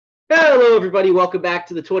Hello, everybody. Welcome back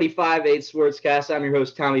to the 25-8 Sportscast. I'm your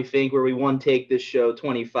host, Tommy Fink, where we one take this show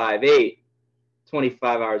 25-8.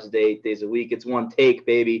 25 hours a day, 8 days a week. It's one take,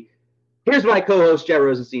 baby. Here's my co-host, Jet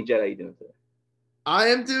Rosenstein. Jet, how you doing today? I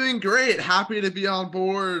am doing great. Happy to be on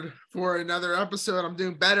board for another episode. I'm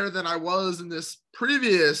doing better than I was in this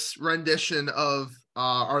previous rendition of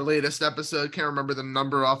our latest episode. Can't remember the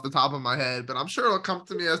number off the top of my head, but I'm sure it'll come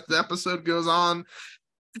to me as the episode goes on.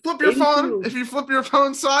 If you flip your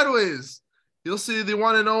phone sideways, you'll see the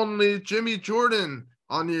one and only Jimmy Jordan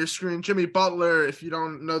on your screen. Jimmy Butler, if you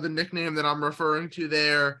don't know the nickname that I'm referring to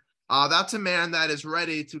there, that's a man that is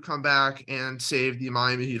ready to come back and save the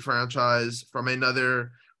Miami Heat franchise from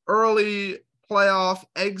another early playoff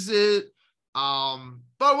exit.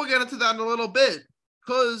 But we'll get into that in a little bit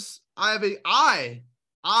because I have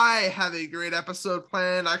a great episode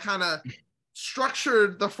planned. I kind of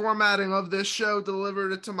structured the formatting of this show,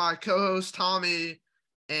 delivered it to my co-host Tommy,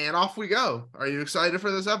 and off we go. Are you excited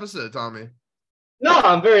for this episode, Tommy? No,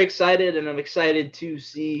 I'm very excited, and I'm excited to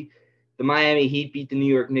see the Miami Heat beat the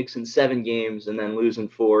New York Knicks in 7 games and then losing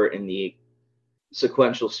 4 in the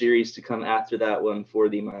sequential series to come after that one for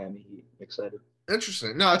the Miami Heat. Excited.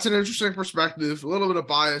 Interesting. No, it's an interesting perspective, a little bit of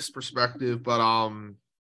biased perspective, but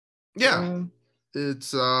yeah,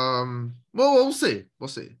 it's well, we'll see.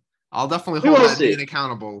 I'll definitely hold that being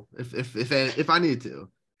accountable if I need to.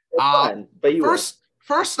 But you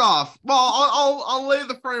first off, well, I'll lay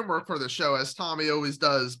the framework for the show as Tommy always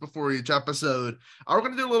does before each episode. We're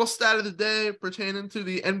going to do a little stat of the day pertaining to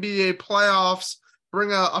the NBA playoffs.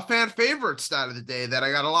 Bring a fan favorite stat of the day that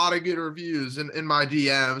I got a lot of good reviews in my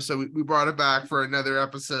DM, so we brought it back for another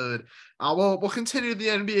episode. We'll continue the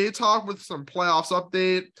NBA talk with some playoffs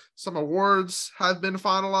update. Some awards have been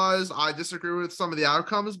finalized. I disagree with some of the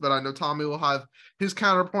outcomes, but I know Tommy will have his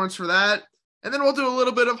counterpoints for that. And then we'll do a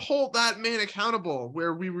little bit of Hold That Man Accountable,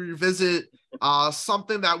 where we revisit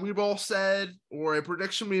something that we both said or a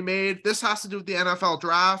prediction we made. This has to do with the NFL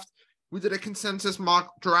draft. We did a consensus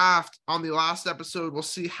mock draft on the last episode. We'll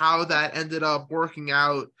see how that ended up working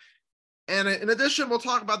out. And in addition, we'll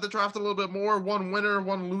talk about the draft a little bit more. One winner,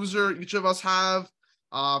 one loser, each of us have.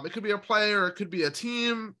 It could be a player, it could be a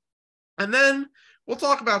team. And then we'll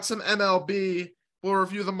talk about some MLB. We'll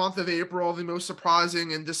review the month of April, the most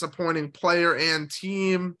surprising and disappointing player and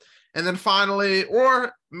team. And then finally,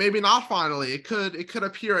 or maybe not finally, it could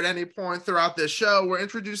appear at any point throughout this show, we're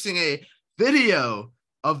introducing a video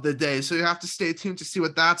of the day. So you have to stay tuned to see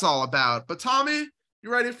what that's all about. But Tommy,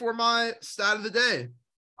 you ready for my stat of the day?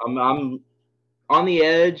 I'm on the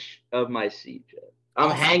edge of my seat, Jeff.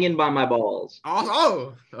 I'm hanging by my balls.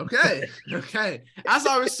 Oh, okay. Okay. As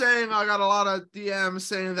I was saying, I got a lot of DMs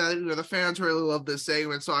saying that the fans really love this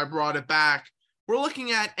segment, so I brought it back. We're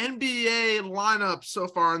looking at NBA lineups so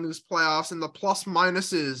far in these playoffs and the plus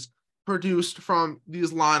minuses produced from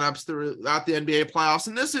these lineups throughout the NBA playoffs.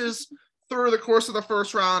 And this is through the course of the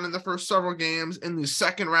first round and the first several games. In the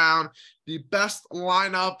second round, the best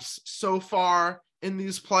lineups so far in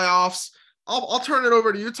these playoffs. I'll turn it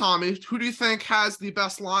over to you, Tommy. Who do you think has the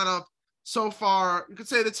best lineup so far? You could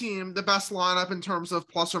say the team, the best lineup in terms of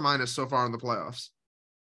plus or minus so far in the playoffs.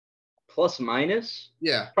 Plus minus?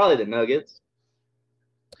 Yeah. Probably the Nuggets.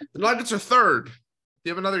 The Nuggets are third. Do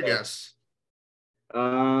you have another guess?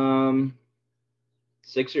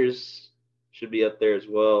 Sixers should be up there as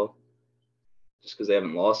well, just because they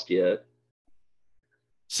haven't lost yet.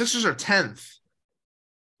 Sixers are 10th.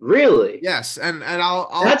 Really? Yes, and I'll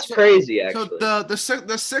that's crazy. Actually, so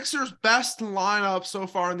the Sixers' best lineup so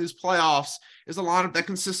far in these playoffs is a lineup that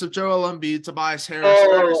consists of Joel Embiid, Tobias Harris.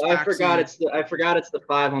 Oh, I forgot it's the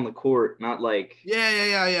 5 on the court, not like.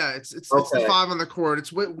 Yeah. It's the 5 on the court.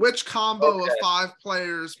 It's which combo of 5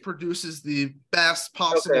 players produces the best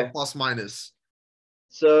possible plus minus.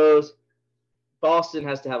 So Boston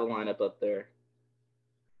has to have a lineup up there.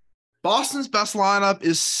 Boston's best lineup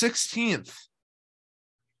is 16th.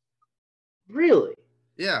 Really?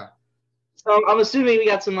 Yeah. So I'm assuming we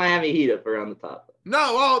got some Miami Heat up around the top.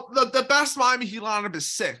 No, well, the best Miami Heat lineup is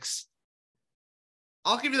 6th.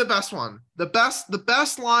 I'll give you the best one. The best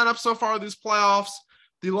lineup so far these playoffs,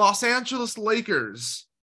 the Los Angeles Lakers,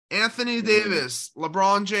 Anthony Davis,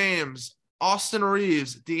 LeBron James, Austin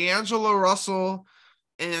Reeves, D'Angelo Russell,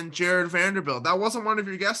 and Jared Vanderbilt. That wasn't one of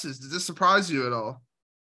your guesses. Did this surprise you at all?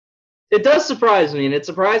 It does surprise me, and it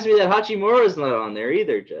surprised me that Hachimura is not on there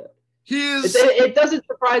either, Jeff. It doesn't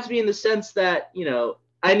surprise me in the sense that,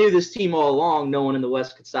 I knew this team all along. No one in the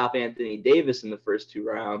West could stop Anthony Davis in the first 2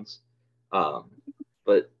 rounds.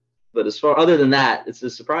 But But other than that, it's a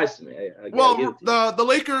surprise to me. I gotta give it to you. The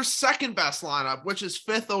Lakers' second best lineup, which is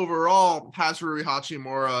 5th overall, has Rui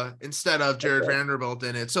Hachimura instead of Jared Vanderbilt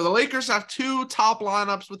in it. So the Lakers have 2 top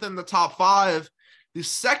lineups within the top 5. The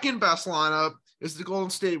second best lineup is the Golden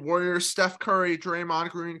State Warriors: Steph Curry, Draymond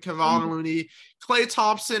Green, Kevon Looney, Klay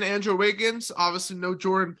Thompson, Andrew Wiggins. Obviously, no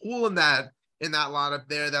Jordan Poole in that lineup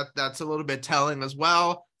there. That's a little bit telling as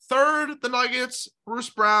well. Third, the Nuggets: Bruce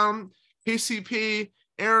Brown, KCP,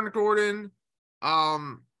 Aaron Gordon,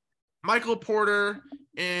 Michael Porter,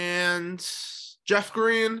 and Jeff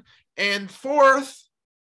Green. And fourth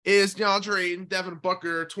is DeAndre Ayton, Devin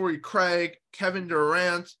Booker, Torrey Craig, Kevin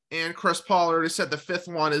Durant, and Chris Paul. I already said the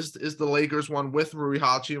 5th one is the Lakers one with Rui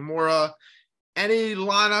Hachimura. Any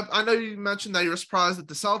lineup? I know you mentioned that you were surprised that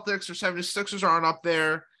the Celtics or 76ers aren't up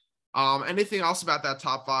there. Anything else about that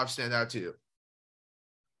top 5 stand out to you?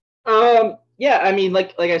 Yeah, I mean,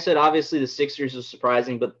 like I said, obviously the Sixers is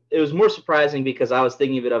surprising, but it was more surprising because I was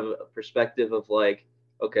thinking of it of a perspective of like,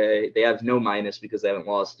 okay, they have no minus because they haven't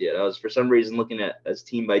lost yet. I was for some reason looking at as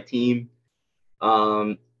team by team.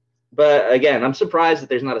 But again, I'm surprised that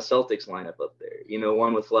there's not a Celtics lineup up there. You know,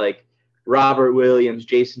 one with like Robert Williams,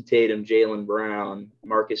 Jason Tatum, Jaylen Brown,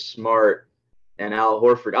 Marcus Smart, and Al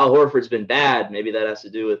Horford. Al Horford's been bad. Maybe that has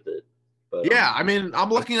to do with it. But yeah, I mean,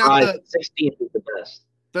 I'm looking at the 16th is the best.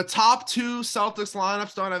 The top 2 Celtics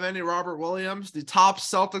lineups don't have any Robert Williams. The top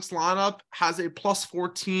Celtics lineup has a plus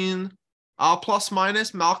 14 plus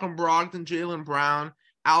minus Malcolm Brogdon, Jaylen Brown,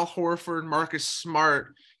 Al Horford, Marcus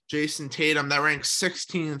Smart, Jason Tatum. That ranks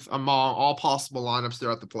 16th among all possible lineups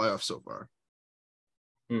throughout the playoffs so far.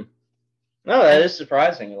 No, that is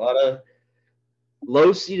surprising. A lot of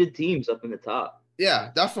low-seeded teams up in the top.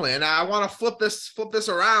 Yeah, definitely. And I want to flip this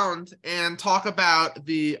around and talk about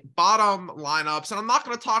the bottom lineups. And I'm not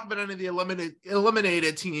going to talk about any of the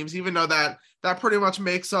eliminated teams, even though that pretty much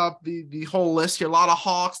makes up the whole list here. A lot of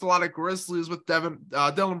Hawks, a lot of Grizzlies with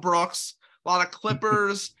Dillon Brooks, a lot of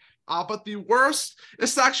Clippers. But the worst,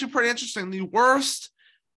 it's actually pretty interesting. The worst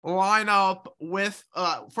lineup with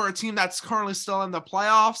for a team that's currently still in the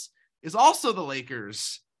playoffs is also the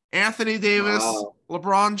Lakers. Anthony Davis,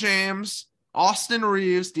 LeBron James, Austin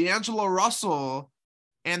Reeves, D'Angelo Russell,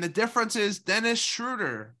 and the difference is Dennis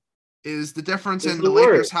Schroeder is the difference in the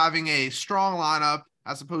Lakers having a strong lineup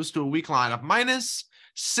as opposed to a weak lineup. Minus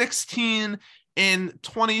 16 in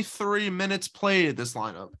 23 minutes played this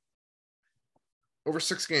lineup. Over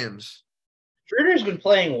 6 games. Schroeder's been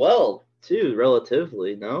playing well, too,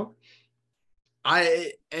 relatively, no?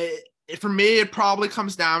 For me, it probably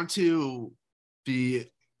comes down to the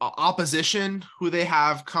opposition who they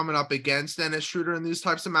have coming up against Dennis Schroeder in these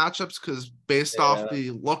types of matchups, because based off the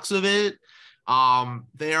looks of it,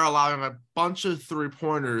 they are allowing a bunch of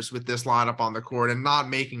 3-pointers with this lineup on the court and not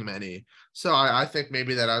making many. So I think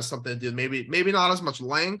maybe that has something to do. Maybe not as much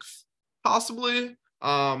length, possibly.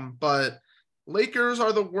 But Lakers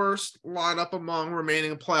are the worst lineup among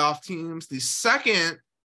remaining playoff teams. The second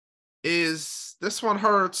is, this one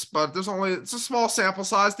hurts, but it's a small sample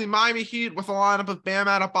size. The Miami Heat with a lineup of Bam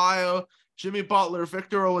Adebayo, Jimmy Butler,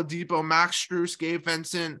 Victor Oladipo, Max Strus, Gabe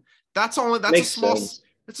Vincent. It's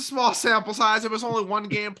a small sample size. It was only 1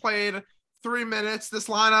 game played, 3 minutes. This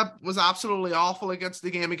lineup was absolutely awful against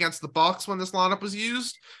the Bucks when this lineup was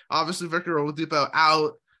used. Obviously, Victor Oladipo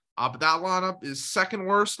out, but that lineup is second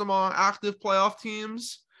worst among active playoff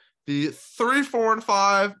teams. The 3, 4, and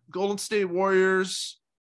 5 Golden State Warriors,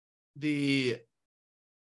 the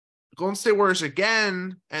Golden State Warriors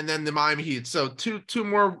again, and then the Miami Heat. So two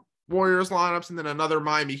more Warriors lineups and then another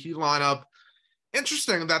Miami Heat lineup.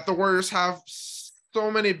 Interesting that the Warriors have so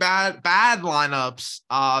many bad lineups.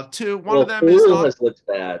 One of them has looked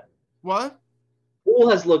bad. What? Poole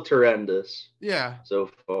has looked horrendous. Yeah, so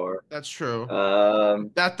far. That's true.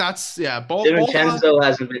 Both DiVincenzo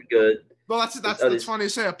hasn't been good. Well, that's funny to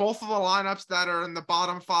say. Both of the lineups that are in the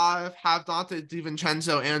bottom 5 have Dante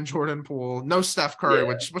DiVincenzo and Jordan Poole. No Steph Curry,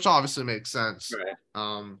 which obviously makes sense. Right.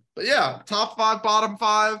 But yeah, top 5, bottom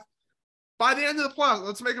 5. By the end of the playoffs,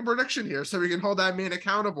 let's make a prediction here so we can hold that man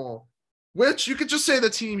accountable. Which, you could just say the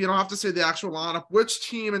team, you don't have to say the actual lineup. Which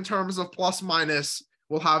team in terms of plus minus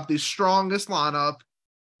will have the strongest lineup,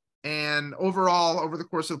 and overall over the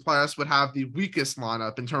course of the playoffs would have the weakest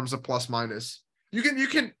lineup in terms of plus minus? You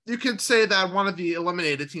can say that one of the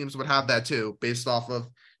eliminated teams would have that too, based off of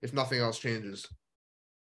if nothing else changes.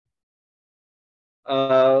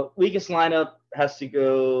 Weakest lineup has to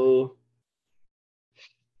go.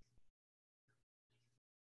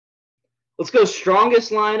 Let's go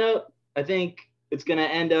strongest lineup. I think it's going to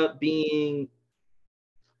end up being.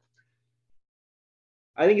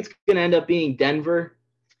 Denver.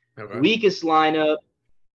 Okay. Weakest lineup.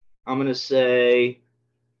 I'm going to say,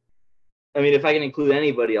 I mean, if I can include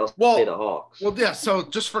anybody, I'll say the Hawks. Well, yeah. So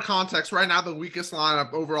just for context, right now the weakest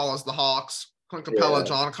lineup overall is the Hawks. Clint Capella, Yeah.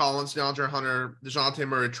 John Collins, DeAndre Hunter, DeJounte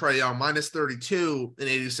Murray, Trae Young, minus 32 in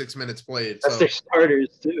 86 minutes played. That's So their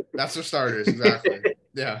starters, too. that's their starters, exactly.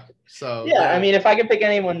 Yeah. So Yeah, I mean, if I can pick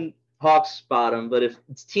anyone, Hawks bottom, but if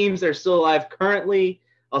it's teams that are still alive currently,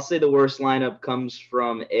 I'll say the worst lineup comes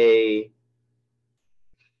from a.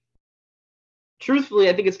 Truthfully,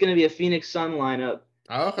 I think it's going to be a Phoenix Sun lineup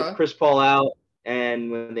with Chris Paul out, and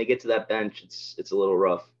when they get to that bench, it's a little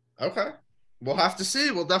rough. Okay. We'll have to see.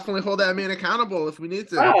 We'll definitely hold that man accountable if we need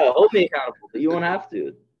to. Hold me accountable, but you won't have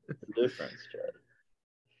to. It's the difference, Chad.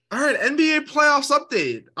 All right, NBA playoffs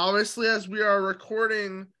update. Obviously, as we are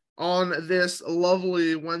recording on this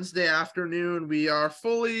lovely Wednesday afternoon, we are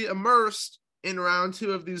fully immersed in round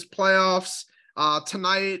 2 of these playoffs.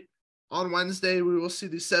 Tonight, on Wednesday, we will see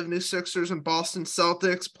the 76ers and Boston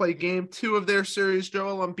Celtics play game 2 of their series.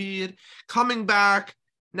 Joel Embiid coming back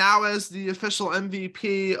now as the official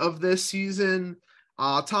MVP of this season.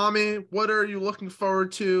 Tommy, what are you looking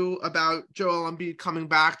forward to about Joel Embiid coming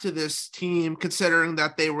back to this team, considering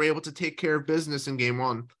that they were able to take care of business in game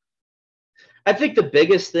 1? I think the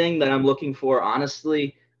biggest thing that I'm looking for,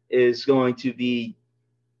 honestly, is going to be,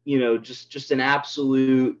 just an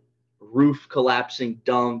absolute roof collapsing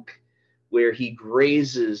dunk where he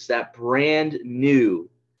grazes that brand new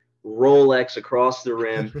Rolex across the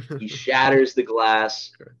rim. He shatters the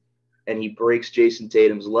glass and he breaks Jason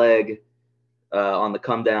Tatum's leg on the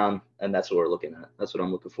come down, and that's what we're looking at. That's what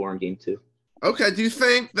I'm looking for in game 2. Okay. Do you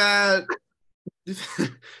think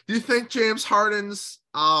James Harden's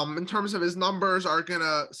in terms of his numbers are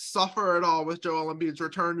gonna suffer at all with Joel Embiid's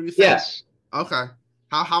return? Do you think? Yes. Okay.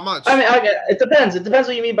 How much? I mean, it depends. It depends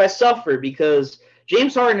what you mean by suffer, because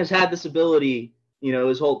James Harden has had this ability,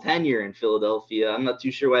 his whole tenure in Philadelphia. I'm not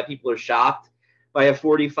too sure why people are shocked by a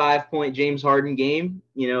 45-point James Harden game.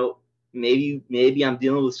 Maybe I'm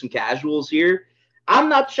dealing with some casuals here. I'm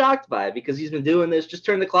not shocked by it because he's been doing this. Just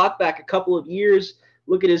turn the clock back a couple of years.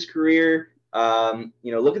 Look at his career.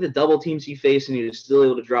 Look at the double teams he faced, and he was still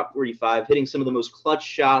able to drop 45, hitting some of the most clutch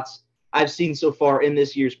shots I've seen so far in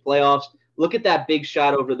this year's playoffs. Look at that big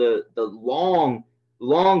shot over the long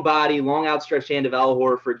body, long outstretched hand of Al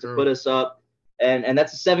Horford to put us up. And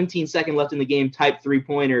that's a 17-second left in the game type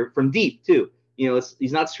three-pointer from deep, too.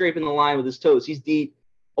 He's not scraping the line with his toes. He's deep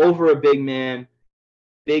over a big man,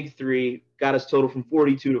 big three, got us total from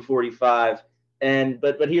 42 to 45.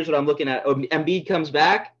 But here's what I'm looking at. Embiid comes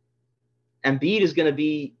back. Embiid is going to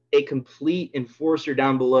be a complete enforcer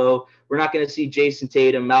down below. We're not going to see Jason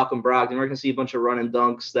Tatum, Malcolm Brogdon. We're going to see a bunch of run and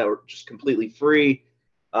dunks that were just completely free.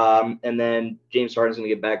 And then James Harden's going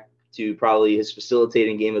to get back to probably his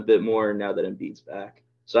facilitating game a bit more now that Embiid's back.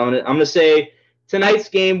 So I'm going to say tonight's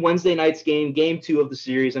game, Wednesday night's game, game 2 of the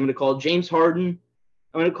series, I'm going to call James Harden.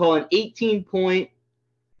 I'm going to call an 18-point,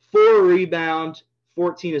 4-rebound,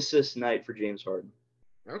 14 assist night for James Harden.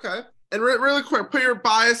 Okay. And really quick, put your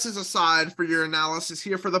biases aside for your analysis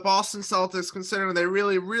here for the Boston Celtics, considering they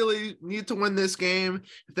really, really need to win this game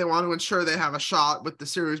if they want to ensure they have a shot with the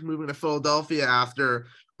series moving to Philadelphia after.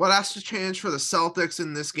 What has to change for the Celtics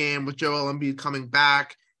in this game with Joel Embiid coming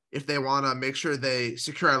back if they want to make sure they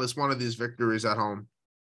secure at least one of these victories at home?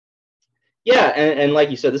 Yeah, and like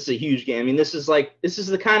you said, this is a huge game. I mean, this is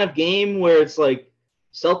the kind of game where it's like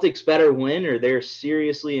Celtics better win or they're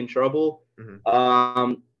seriously in trouble.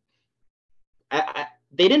 Mm-hmm.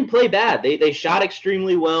 They didn't play bad. They shot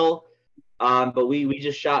extremely well, but we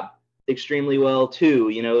just shot extremely well too.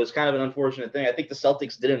 It's kind of an unfortunate thing. I think the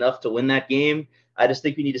Celtics did enough to win that game. I just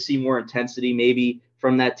think we need to see more intensity maybe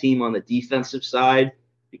from that team on the defensive side,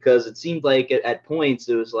 because it seemed like at points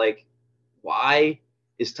it was like, why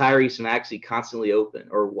is Tyrese Maxey constantly open?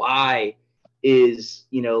 Or why is,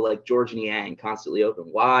 like George Niang constantly open?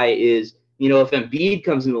 Why is, if Embiid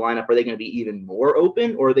comes in the lineup, are they going to be even more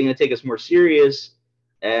open, or are they going to take us more serious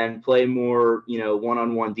and play more,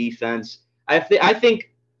 one-on-one defense? I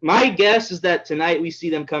think my guess is that tonight we see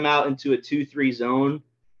them come out into a 2-3 zone.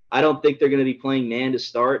 I don't think they're going to be playing man to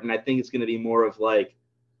start, and I think it's going to be more of like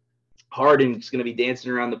Harden's going to be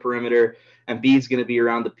dancing around the perimeter, and Embiid's going to be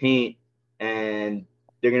around the paint, and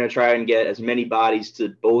they're going to try and get as many bodies to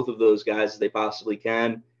both of those guys as they possibly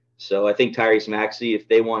can. So I think Tyrese Maxey, if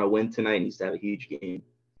they want to win tonight, needs to have a huge game.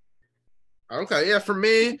 Okay, yeah, for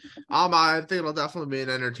me, I think it'll definitely be an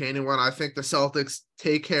entertaining one. I think the Celtics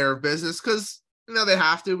take care of business because, they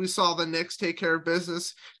have to. We saw the Knicks take care of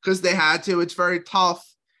business because they had to. It's very tough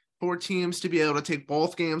for teams to be able to take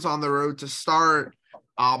both games on the road to start.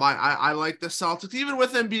 I like the Celtics. Even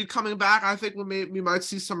with Embiid coming back, I think we might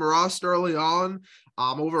see some rust early on.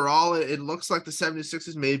 Overall, it looks like the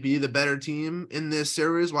 76ers may be the better team in this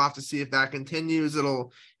series. We'll have to see if that continues.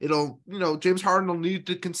 It'll, James Harden will need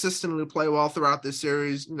to consistently play well throughout this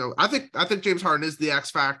series. I think James Harden is the X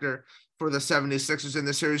factor for the 76ers in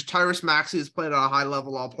this series. Tyrese Maxey has played at a high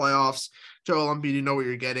level all playoffs. Joel Embiid, you know what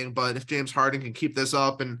you're getting, but if James Harden can keep this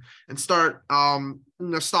up and start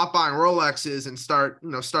stop buying Rolexes and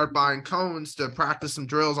start buying cones to practice some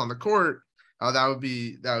drills on the court, that would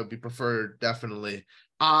be preferred, definitely.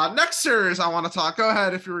 Next series I want to talk. Go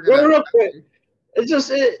ahead if you were gonna. Real quick.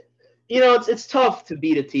 It's tough to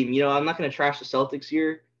beat a team. I'm not going to trash the Celtics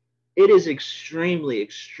here. It is extremely,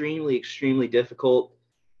 extremely, extremely difficult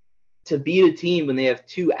to beat a team when they have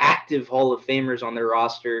two active Hall of Famers on their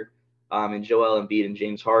roster, in Joel Embiid and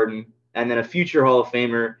James Harden, and then a future Hall of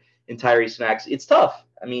Famer in Tyrese Maxey. It's tough.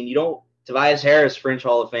 Tobias Harris, French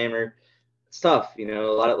Hall of Famer. It's tough. A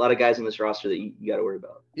lot of guys on this roster that you got to worry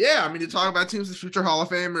about. Yeah, you talk about teams with future Hall of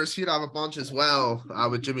Famers. He'd have a bunch as well,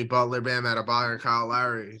 with Jimmy Butler, Bam Adebayo, and Kyle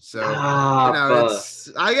Lowry. So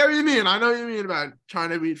I get what you mean. I know what you mean about trying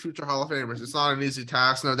to beat future Hall of Famers. It's not an easy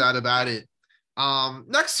task, no doubt about it.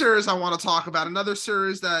 Next series I want to talk about, another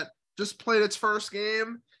series that just played its first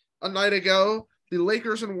game a night ago. The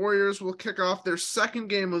Lakers and Warriors will kick off their second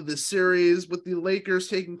game of this series, with the Lakers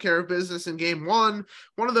taking care of business in game one.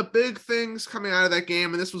 One of the big things coming out of that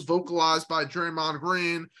game, and this was vocalized by Draymond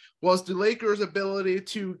Green, was the Lakers' ability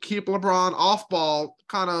to keep LeBron off ball,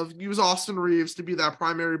 kind of use Austin Reeves to be that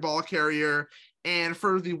primary ball carrier. And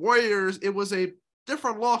for the Warriors, it was a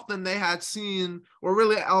different look than they had seen, or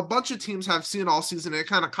really a bunch of teams have seen all season. It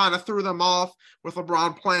kind of threw them off with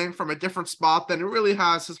LeBron playing from a different spot than it really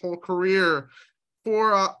has his whole career.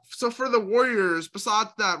 So for the Warriors,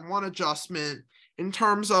 besides that one adjustment, in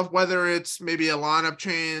terms of whether it's maybe a lineup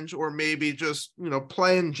change or maybe just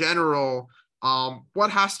play in general,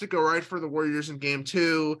 what has to go right for the Warriors in game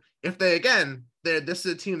two? If this is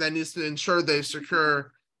a team that needs to ensure they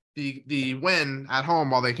secure the win at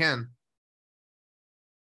home while they can.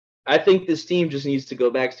 I think this team just needs to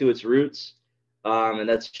go back to its roots, and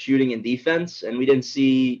that's shooting and defense. And we didn't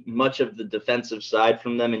see much of the defensive side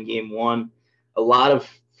from them in game one. A lot of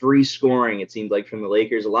free scoring, it seemed like, from the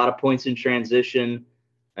Lakers, a lot of points in transition,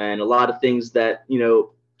 and a lot of things that,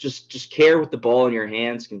 just care with the ball in your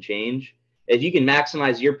hands can change. If you can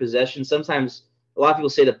maximize your possession, sometimes a lot of people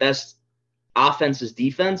say the best offense is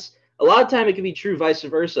defense. A lot of time it can be true vice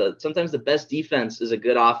versa. Sometimes the best defense is a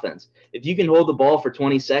good offense. If you can hold the ball for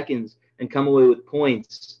 20 seconds and come away with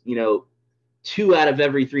points, 2 out of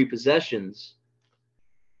every 3 possessions,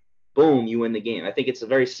 boom, you win the game. I think it's a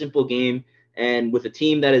very simple game. And with a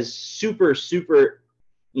team that is super, super,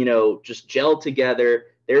 just gelled together,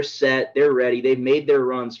 they're set, they're ready, they've made their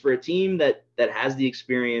runs. For a team that has the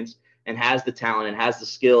experience and has the talent and has the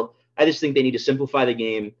skill, I just think they need to simplify the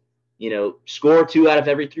game, score 2 out of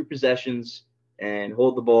every 3 possessions and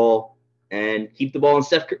hold the ball and keep the ball in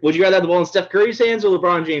Steph. Would you rather have the ball in Steph Curry's hands or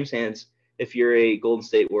LeBron James' hands if you're a Golden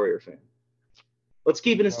State Warrior fan? Let's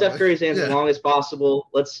keep it in Steph Curry's hands as long as possible.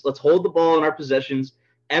 Let's hold the ball in our possessions.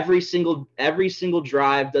 Every single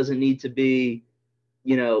drive doesn't need to be,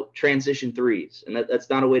 transition threes. And that's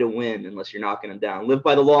not a way to win unless you're knocking them down. Live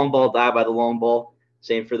by the long ball, die by the long ball.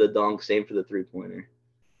 Same for the dunk, same for the three-pointer.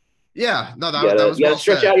 Yeah, no, that was you gotta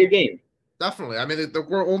stretch out your game. Definitely. The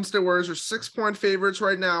Golden State Warriors are 6-point favorites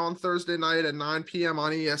right now on Thursday night at 9 p.m.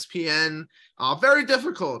 on ESPN. Very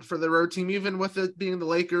difficult for the road team, even with it being the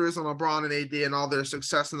Lakers and LeBron and AD and all their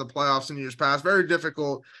success in the playoffs in years past. Very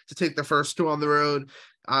difficult to take the first 2 on the road.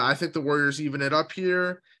 I think the Warriors even it up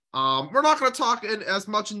here. We're not going to talk as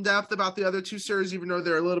much in depth about the other 2 series, even though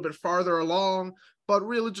they're a little bit farther along. But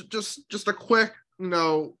really, just a quick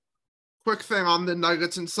thing on the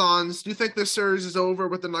Nuggets and Suns. Do you think this series is over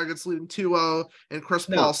with the Nuggets leading 2-0 and Chris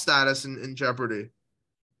Paul's status in jeopardy?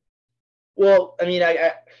 Well,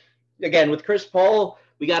 again, with Chris Paul,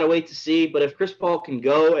 we got to wait to see. But if Chris Paul can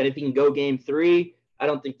go, and if he can go game 3, I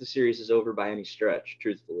don't think the series is over by any stretch,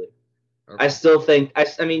 truthfully. Okay. I still think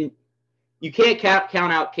you can't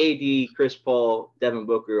count out KD, Chris Paul, Devin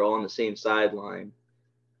Booker all on the same sideline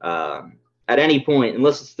at any point,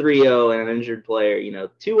 unless it's 3-0 and an injured player.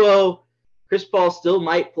 2-0, Chris Paul still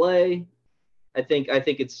might play. I think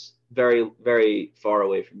it's very, very far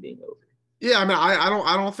away from being over. Yeah,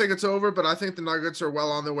 I don't think it's over, but I think the Nuggets are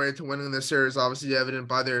well on their way to winning this series. Obviously, evident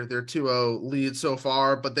by their 2-0 lead so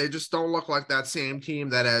far, but they just don't look like that same team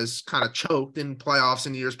that has kind of choked in playoffs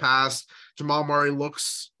in years past. Jamal Murray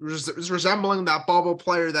is resembling that bubble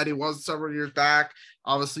player that he was several years back.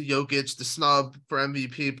 Obviously, Jokic, the snub for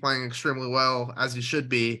MVP, playing extremely well as he should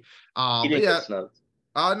be. He But didn't get yeah, snubbed.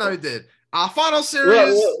 no, he did. Final What,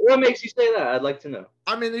 series. what what makes you say that? I'd like to know.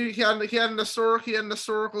 I mean, he had an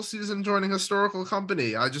historical season joining historical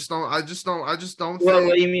company. I just don't What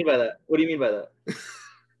think. do you mean by that? What do you mean by that?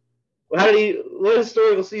 How do you? What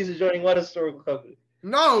historical season joining what historical company?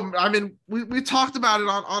 No, I mean we talked about it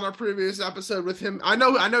on our previous episode with him. I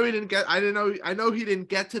know he didn't get. I know he didn't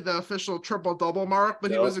get to the official triple double mark,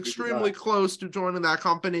 but he No, was he did extremely not. close to joining that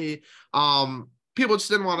company. People just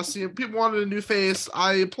didn't want to see him. People wanted a new face.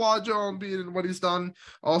 I applaud Joel Embiid and what he's done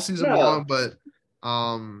all season long, No, but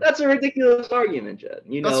that's a ridiculous argument, Jed.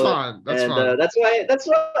 You that's know it, fine. That's and fine.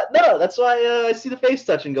 that's why I see the face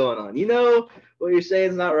touching going on. You know what you're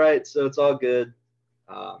saying is not right, so it's all good.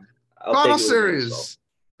 I'll Final take it with a grain of salt. series.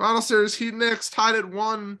 Final series. Heat Knicks tied at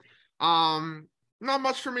 1. Not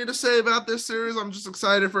much for me to say about this series. I'm just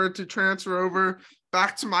excited for it to transfer over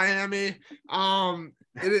back to Miami.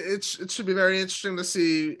 It should be very interesting to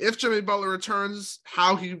see if Jimmy Butler returns,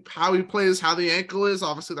 how he plays, how the ankle is.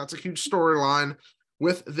 Obviously, that's a huge storyline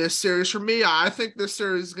with this series. For me, I think this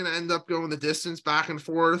series is going to end up going the distance back and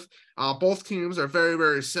forth. Both teams are very,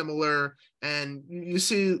 very similar, and you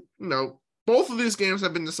see, both of these games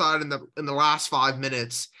have been decided in the last 5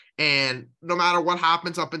 minutes, and no matter what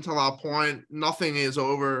happens up until that point, nothing is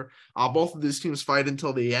over. Both of these teams fight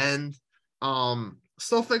until the end.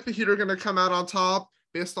 Still think the Heat are going to come out on top.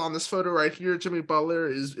 Based on this photo right here, Jimmy Butler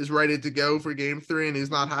is ready to go for Game 3, and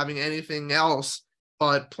he's not having anything else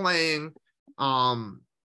but playing.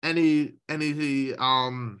 Any things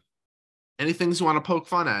you want to poke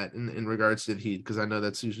fun at in regards to the Heat? Because I know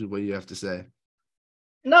that's usually what you have to say.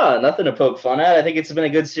 No, nothing to poke fun at. I think it's been a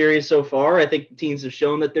good series so far. I think the teams have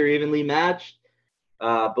shown that they're evenly matched.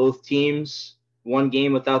 Both teams won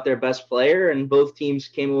game without their best player, and both teams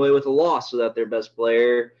came away with a loss without their best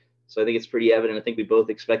player. So I think it's pretty evident. I think we both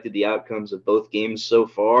expected the outcomes of both games so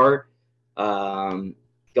far.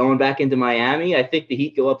 Going back into Miami, I think the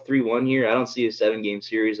Heat go up 3-1 here. I don't see a 7-game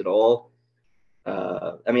series at all.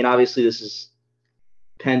 I mean, obviously, this is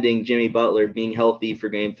pending Jimmy Butler being healthy for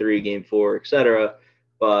Game 3, Game 4, etc.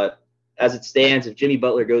 But as it stands, if Jimmy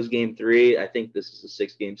Butler goes Game 3, I think this is a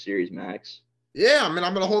 6-game series max. Yeah, I mean,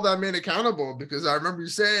 I'm going to hold that man accountable because I remember you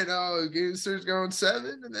saying, Game series going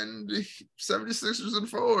 7 and then the 76ers in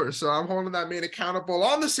 4. So I'm holding that man accountable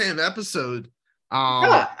on the same episode.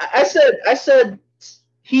 Yeah, I said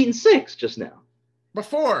Heat in 6 just now.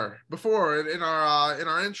 Before in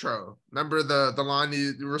our intro, remember the line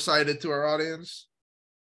you recited to our audience?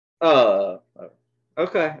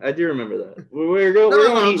 Okay, I do remember that. We're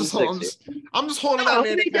going Heat in 6 here. I'm just holding that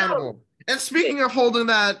man accountable. And speaking of holding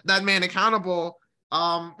that man accountable,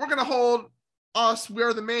 we're gonna hold us,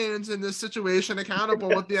 we're the mains in this situation, accountable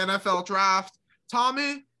with the NFL draft.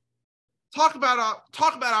 Tommy, talk about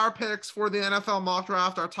our picks for the NFL mock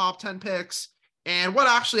draft, our top 10 picks, and what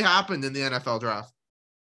actually happened in the NFL draft.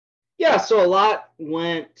 Yeah, so a lot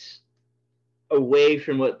went away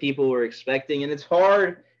from what people were expecting, and it's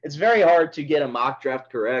very hard to get a mock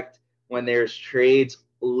draft correct when there's trades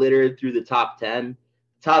littered through the top 10.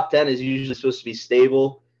 Top 10 is usually supposed to be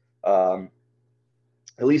stable, at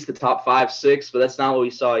least the top 5, 6, but that's not what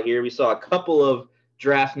we saw here. We saw a couple of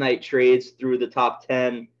draft night trades through the top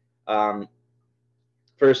 10.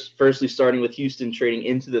 Firstly, starting with Houston trading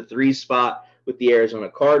into the 3 spot with the Arizona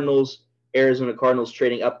Cardinals. Arizona Cardinals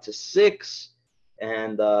trading up to 6.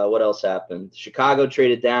 And what else happened? Chicago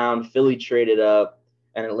traded down, Philly traded up,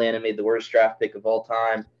 and Atlanta made the worst draft pick of all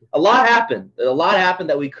time. A lot happened.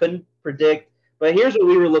 That we couldn't predict. But here's what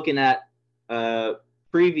we were looking at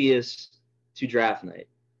previous to draft night.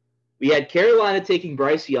 We had Carolina taking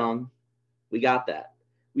Bryce Young. We got that.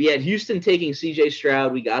 We had Houston taking C.J.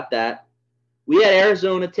 Stroud. We got that. We had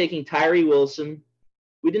Arizona taking Tyree Wilson.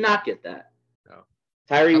 We did not get that. No.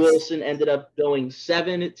 Tyree Wilson ended up going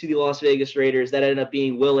 7 to the Las Vegas Raiders. That ended up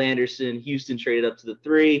being Will Anderson. Houston traded up to the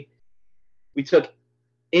 3. We took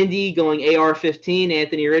Indy going AR-15,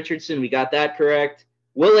 Anthony Richardson. We got that correct.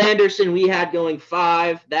 Will Anderson we had going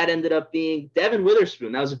 5. That ended up being Devin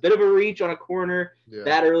Witherspoon. That was a bit of a reach on a corner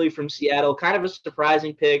that early from Seattle. Kind of a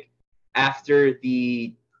surprising pick after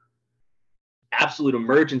the absolute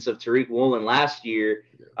emergence of Tariq Woolen last year.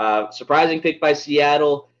 Surprising pick by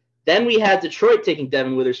Seattle. Then we had Detroit taking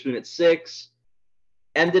Devin Witherspoon at 6.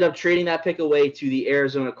 Ended up trading that pick away to the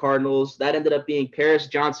Arizona Cardinals. That ended up being Paris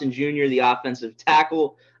Johnson Jr., the offensive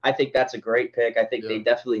tackle. I think that's a great pick. I think they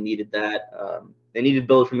definitely needed that. They needed to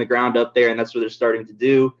build from the ground up there, and that's what they're starting to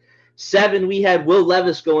do. 7, we had Will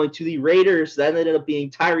Levis going to the Raiders. That ended up being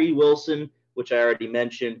Tyree Wilson, which I already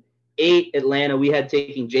mentioned. 8, Atlanta, we had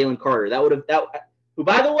taking Jalen Carter. Who who,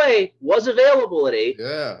 by the way, was available at 8.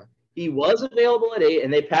 Yeah. He was available at 8,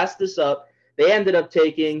 and they passed this up. They ended up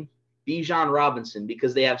taking Bijan Robinson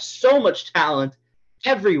because they have so much talent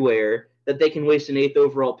everywhere that they can waste an 8th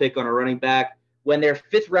overall pick on a running back when their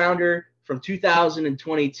 5th rounder from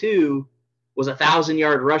 2022 was a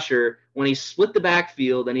 1,000-yard rusher when he split the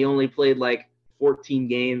backfield and he only played like 14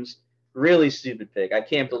 games. Really stupid pick. I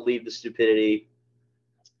can't believe the stupidity.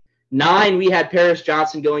 9, we had Paris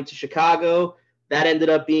Johnson going to Chicago. That ended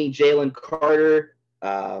up being Jalen Carter.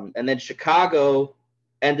 And then Chicago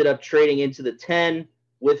ended up trading into the 10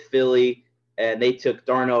 with Philly, and they took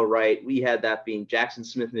Darnell Wright. We had that being Jackson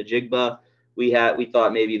Smith-Njigba. We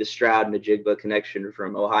thought maybe the Stroud-Njigba connection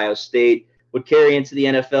from Ohio State would carry into the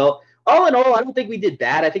NFL. All in all, I don't think we did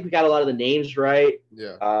bad. I think we got a lot of the names right.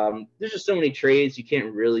 Yeah. There's just so many trades. You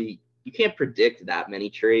can't predict that many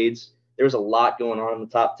trades. There was a lot going on in the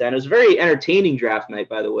top 10. It was a very entertaining draft night,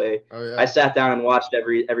 by the way. Oh, yeah. I sat down and watched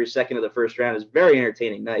every second of the first round. It was a very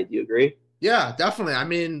entertaining night. Do you agree? Yeah, definitely. I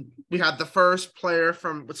mean, we had the first player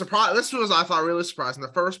from this was, I thought, really surprising. The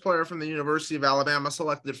first player from the University of Alabama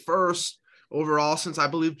selected first overall since, I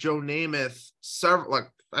believe, Joe Namath,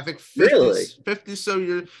 I think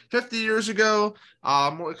 50 years ago.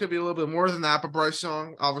 It could be a little bit more than that, but Bryce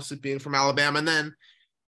Young, obviously being from Alabama. And then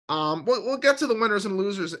we'll get to the winners and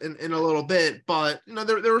losers in a little bit, but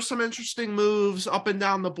there were some interesting moves up and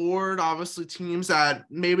down the board. Obviously, teams that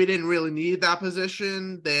maybe didn't really need that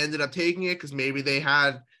position, they ended up taking it because maybe they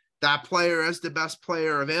had that player as the best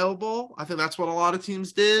player available. I think that's what a lot of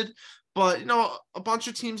teams did. But a bunch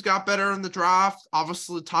of teams got better in the draft.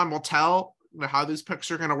 Obviously, time will tell how these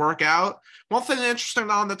picks are going to work out. One thing interesting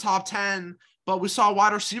now in the top 10. But we saw a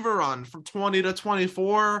wide receiver run from 20 to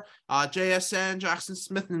 24. JSN, Jackson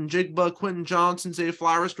Smith-Njigba, Quentin Johnson, Zay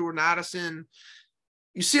Flowers, Jordan Addison.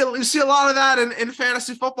 You see a lot of that in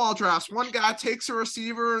fantasy football drafts. One guy takes a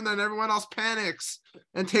receiver and then everyone else panics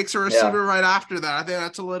and takes a receiver right after that. I think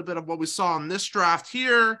that's a little bit of what we saw in this draft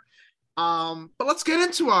here. But let's get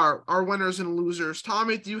into our winners and losers.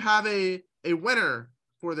 Tommy, do you have a winner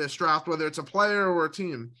for this draft, whether it's a player or a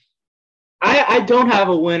team? I don't have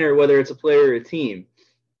a winner, whether it's a player or a team.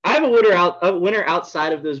 I have a winner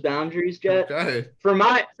outside of those boundaries, Jet. Okay. For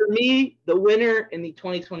me, the winner in the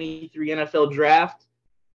 2023 NFL draft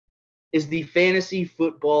is the fantasy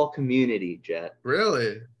football community, Jet.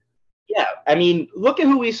 Really? Yeah. I mean, look at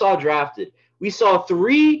who we saw drafted. We saw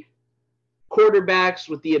 3 quarterbacks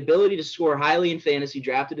with the ability to score highly in fantasy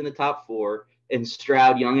drafted in the top 4 in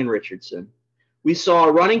Stroud, Young, and Richardson. We saw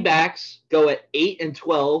running backs go at 8 and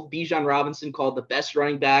 12. Bijan Robinson called the best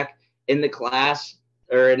running back in the class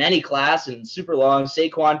or in any class and super long.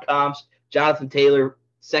 Saquon comps, Jonathan Taylor,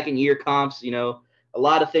 second-year comps, a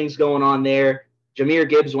lot of things going on there. Jahmyr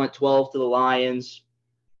Gibbs went 12 to the Lions.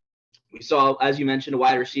 We saw, as you mentioned, a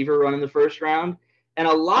wide receiver run in the first round and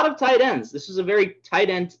a lot of tight ends. This is a very tight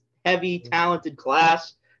end heavy, talented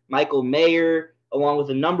class. Michael Mayer, along with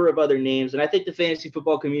a number of other names. And I think the fantasy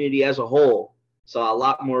football community as a whole saw a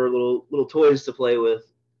lot more little toys to play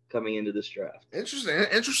with coming into this draft.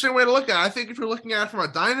 Interesting way to look at it. I think if you're looking at it from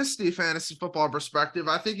a dynasty fantasy football perspective,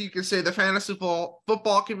 I think you can say the fantasy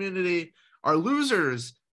football community are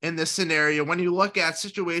losers in this scenario. When you look at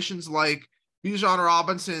situations like Bijan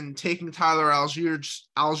Robinson taking Tyler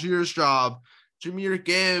Algier's job, Jahmyr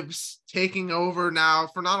Gibbs taking over now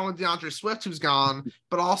for not only DeAndre Swift, who's gone,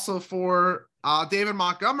 but also for David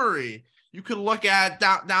Montgomery. You could look at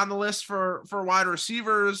down the list for wide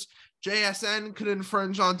receivers. JSN could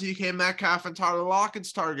infringe on DK Metcalf and Tyler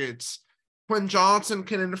Lockett's targets. Quinn Johnson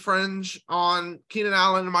can infringe on Keenan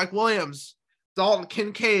Allen and Mike Williams. Dalton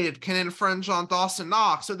Kincaid can infringe on Dawson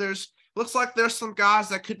Knox. So looks like there's some guys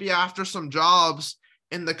that could be after some jobs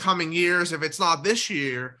in the coming years if it's not this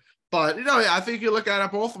year. But I think you look at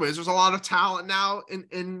it both ways. There's a lot of talent now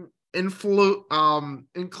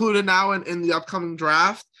included now in the upcoming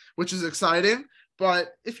draft, which is exciting.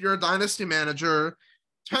 But if you're a dynasty manager,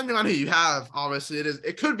 depending on who you have, obviously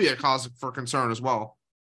it could be a cause for concern as well.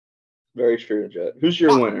 Very true, Jet. Who's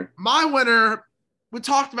your winner? My winner, we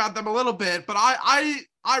talked about them a little bit, but I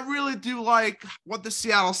really do like what the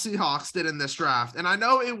Seattle Seahawks did in this draft. And I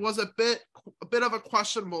know it was a bit of a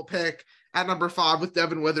questionable pick at number 5 with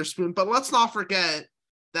Devin Witherspoon, but let's not forget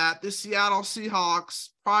that the Seattle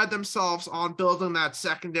Seahawks pride themselves on building that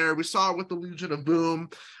secondary. We saw it with the Legion of Boom.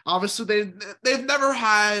 Obviously, they've never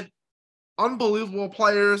had unbelievable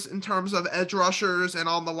players in terms of edge rushers and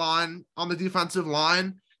on the defensive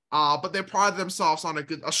line, but they pride themselves on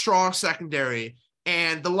a strong secondary.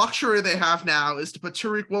 And the luxury they have now is to put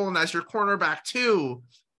Tariq Woolen as your cornerback too.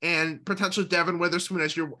 and potentially Devin Witherspoon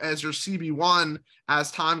as your CB1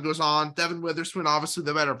 as time goes on. Devin Witherspoon, obviously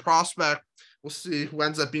the better prospect. We'll see who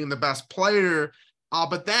ends up being the best player.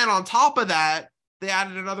 But then on top of that, they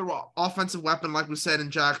added another offensive weapon, like we said,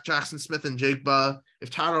 in Jackson Smith and Jigba.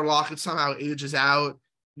 If Tyler Lockett somehow ages out,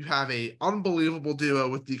 you have a unbelievable duo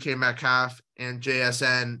with DK Metcalf and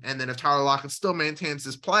JSN. And then if Tyler Lockett still maintains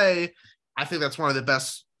his play, I think that's one of the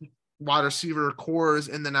best wide receiver cores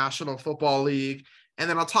in the National Football League. And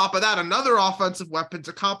then on top of that, another offensive weapon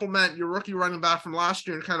to complement your rookie running back from last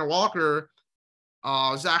year, Kenneth Walker,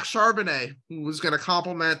 Zach Charbonnet, who was going to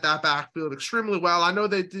complement that backfield extremely well. I know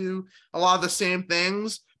they do a lot of the same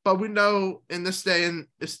things, but we know in this day and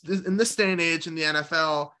age in the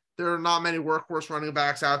NFL, there are not many workhorse running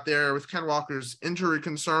backs out there. With Ken Walker's injury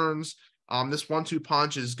concerns, this 1-2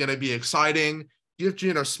 punch is going to be exciting. Give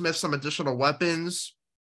Geno Smith some additional weapons.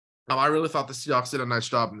 I really thought the Seahawks did a nice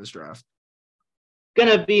job in this draft.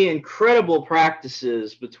 Going to be incredible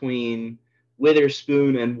practices between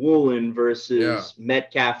Witherspoon and Woolen versus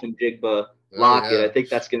Metcalf and Jigba Lockett. I think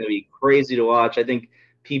that's going to be crazy to watch. I think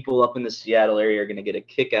people up in the Seattle area are going to get a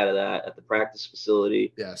kick out of that at the practice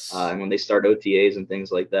facility. Yes. And when they start OTAs and things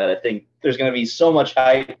like that, I think there's going to be so much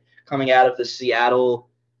hype coming out of the Seattle's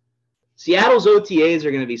OTAs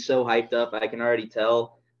are going to be so hyped up. I can already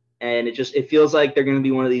tell. And it feels like they're going to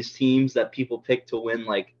be one of these teams that people pick to win,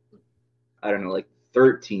 like, I don't know, like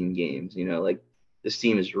 13 games, like this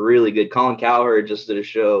team is really good. Colin Cowherd just did a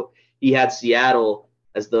show. He had Seattle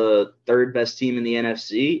as the third best team in the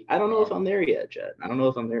NFC. I don't know if I'm there yet, Jed. I don't know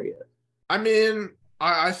if I'm there yet. I mean,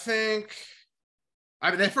 I think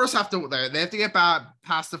they first have to get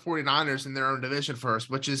past the 49ers in their own division first,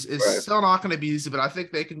 which is right. Still not going to be easy, but I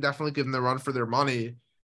think they can definitely give them the run for their money.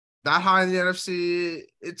 That high in the NFC,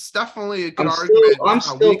 it's definitely a good argument.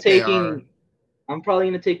 I'm probably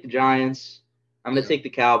going to take the Giants. I'm going to take the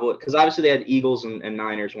Cowboys because obviously they had Eagles and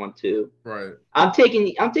Niners 1-2. Right. I'm taking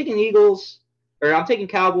Eagles, or I'm taking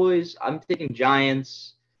Cowboys. I'm taking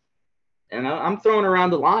Giants, and I'm throwing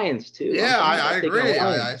around the Lions too. Yeah, I agree.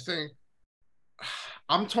 I think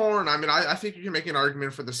I'm torn. I mean, I think you can make an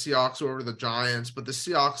argument for the Seahawks over the Giants, but the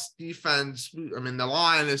Seahawks defense, I mean, the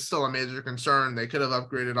line is still a major concern. They could have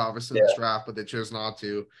upgraded obviously this draft, but they chose not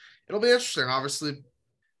to. It'll be interesting. Obviously,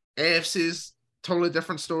 AFC's totally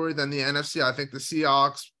different story than the NFC. I think the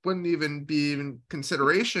Seahawks wouldn't even be in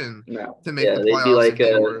consideration to make the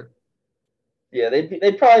playoffs.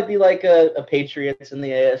 They'd probably be like a Patriots in the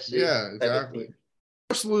AFC. Yeah, exactly.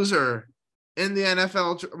 First loser in the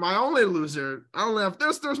NFL. My only loser. I don't know if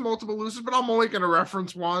there's multiple losers, but I'm only going to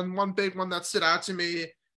reference one big one that stood out to me.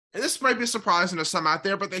 And this might be surprising to some out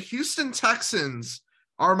there, but the Houston Texans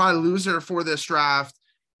are my loser for this draft.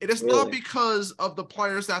 It is not because of the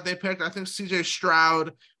players that they picked. I think C.J.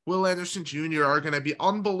 Stroud, Will Anderson Jr. are going to be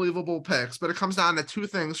unbelievable picks, but it comes down to two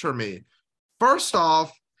things for me. First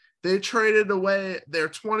off, they traded away their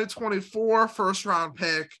 2024 first-round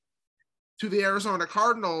pick to the Arizona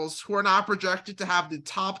Cardinals, who are now projected to have the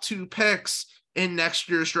top 2 picks in next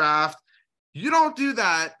year's draft. You don't do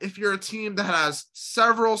that if you're a team that has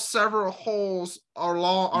several holes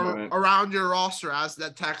around your roster, as the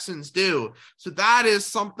Texans do. So that is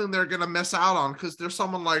something they're going to miss out on, because there's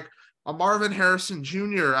someone like a Marvin Harrison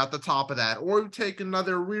Jr. at the top of that, or you take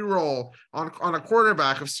another reroll on a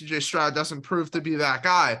quarterback if C.J. Stroud doesn't prove to be that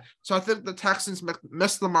guy. So I think the Texans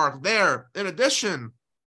missed the mark there. In addition,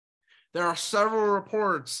 there are several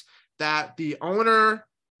reports that the owner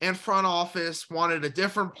and front office wanted a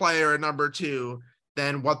different player at number 2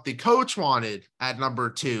 than what the coach wanted at number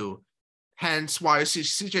 2. Hence why you see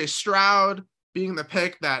C.J. Stroud being the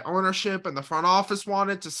pick that ownership and the front office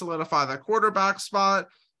wanted to solidify that quarterback spot,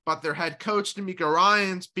 but their head coach, D'Amico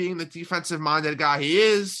Ryans, being the defensive-minded guy he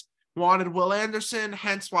is, wanted Will Anderson,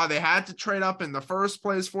 hence why they had to trade up in the first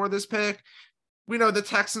place for this pick. We know the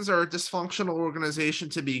Texans are a dysfunctional organization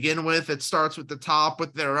to begin with. It starts with the top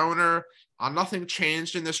with their owner. Nothing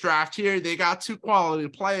changed in this draft here. They got 2 quality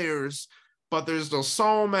players, but there's still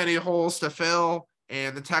so many holes to fill,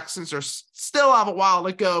 and the Texans are still have a while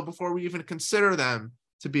to go before we even consider them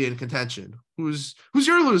to be in contention. Who's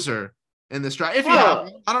your loser in this draft? If you have,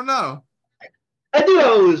 I don't know. I do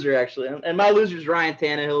have a loser, actually, and my loser is Ryan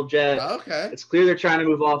Tannehill, Jet. Okay. It's clear they're trying to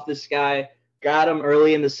move off this guy. Got him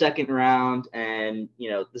early in the second round, and,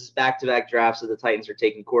 this is back-to-back drafts that the Titans are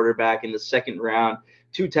taking quarterback in the second round.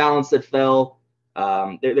 2 talents that fell.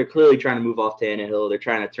 They're clearly trying to move off Tannehill. They're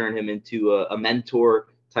trying to turn him into a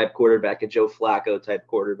mentor-type quarterback, a Joe Flacco-type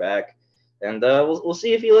quarterback. And we'll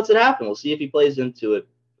see if he lets it happen. We'll see if he plays into it.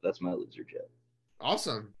 That's my loser, Jet.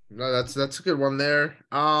 Awesome. No, that's a good one there.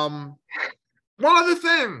 One other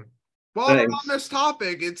thing. While we're on this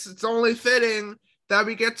topic, it's only fitting that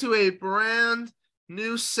we get to a brand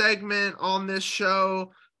new segment on this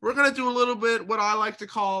show. We're going to do a little bit what I like to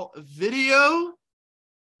call video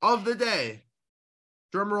of the day.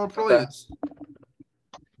 Drum roll, please. Okay.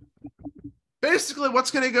 Basically,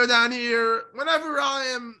 what's going to go down here, whenever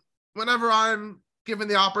I'm given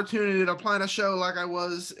the opportunity to plan a show like I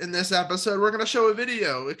was in this episode, we're going to show a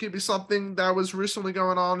video. It could be something that was recently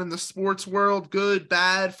going on in the sports world, good,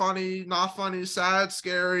 bad, funny, not funny, sad,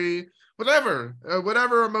 scary, whatever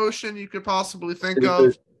emotion you could possibly think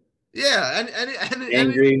of. Yeah,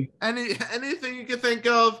 anything you could think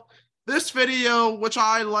of. This video, which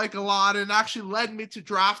I like a lot, and actually led me to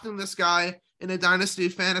drafting this guy in a Dynasty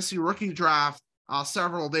Fantasy Rookie Draft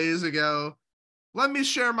several days ago. Let me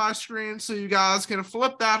share my screen so you guys can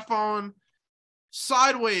flip that phone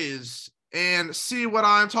sideways and see what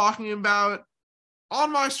I'm talking about.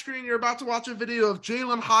 On my screen, you're about to watch a video of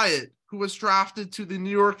Jalin Hyatt, who was drafted to the New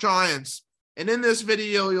York Giants. And in this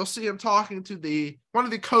video, you'll see him talking to one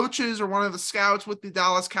of the coaches or one of the scouts with the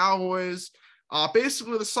Dallas Cowboys.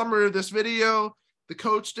 Basically, the summary of this video, the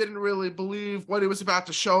coach didn't really believe what he was about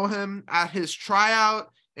to show him at his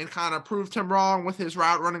tryout and kind of proved him wrong with his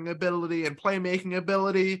route running ability and playmaking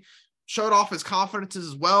ability. Showed off his confidence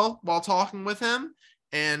as well while talking with him.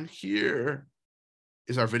 And here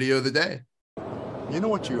is our video of the day. You know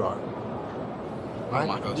what you are, right? Oh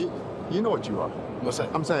my gosh. You know what you are. What's that?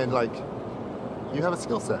 I'm saying, like, you have a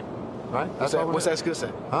skill set, right? What's that skill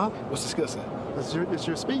set? Huh? What's the skill set? It's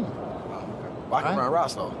your speed. Well, I can run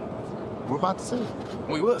routes, though. We're about to see.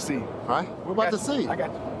 We will see. Right? We're about to see. I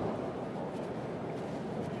got you.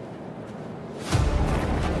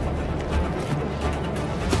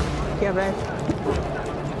 Yeah, babe.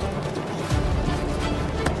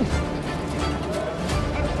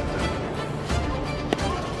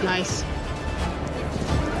 Nice.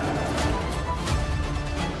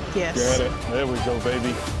 Yes. Got it. There we go,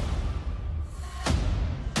 baby.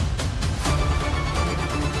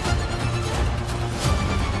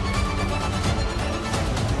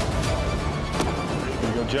 There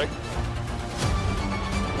you go, Jack.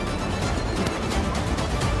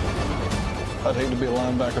 I'd hate to be a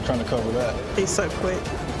linebacker trying to cover that. He's so quick.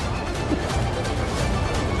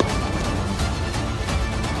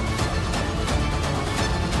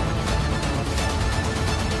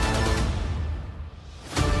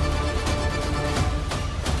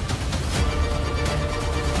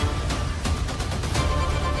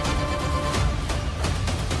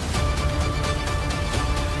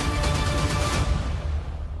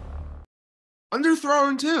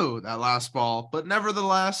 Underthrown too, that last ball, but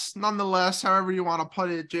nonetheless, however you want to put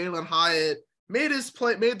it, Jalin Hyatt made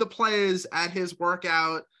the plays at his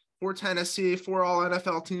workout for Tennessee, for all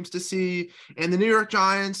NFL teams to see, and the New York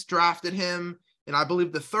Giants drafted him in, I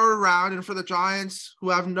believe, the 3rd round, and for the Giants, who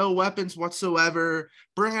have no weapons whatsoever,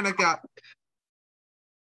 bringing a guy.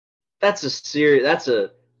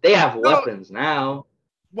 They have weapons now.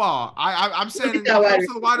 Well, I'm saying in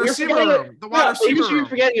the wide receiver room. The wide receiver room.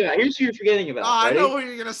 Here's who you're forgetting about. I know who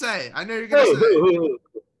you're gonna say. Who?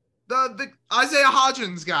 The Isaiah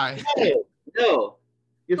Hodgins guy. No.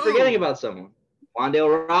 You're forgetting about someone.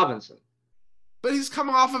 Wan'Dale Robinson. But he's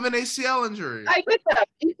coming off of an ACL injury. I get that.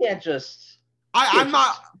 You can't just. I'm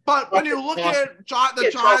not. But when you look at the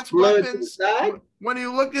Giants' weapons, when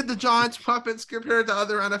you look at the Giants' weapons compared to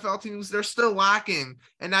other NFL teams, they're still lacking.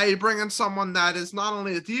 And now you bring in someone that is not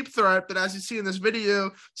only a deep threat, but as you see in this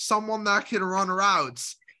video, someone that can run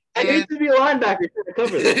routes. I need to be a linebacker to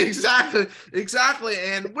cover this. Exactly.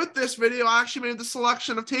 And with this video, I actually made the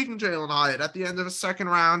selection of taking Jalin Hyatt at the end of a 2nd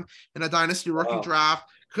round in a Dynasty Rookie Draft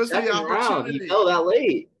because of the opportunity. He fell that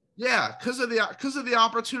late. Yeah, because of the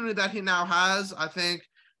opportunity that he now has, I think.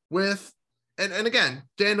 And again,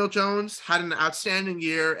 Daniel Jones had an outstanding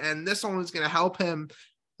year, and this only is going to help him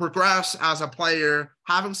progress as a player,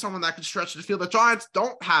 having someone that can stretch the field. The Giants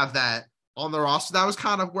don't have that on the roster. That was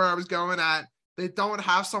kind of where I was going at. They don't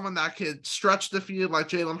have someone that could stretch the field like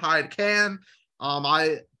Jalin Hyatt can.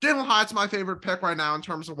 Jalin Hyatt's my favorite pick right now in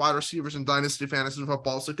terms of wide receivers in Dynasty Fantasy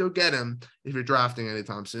Football, so go get him if you're drafting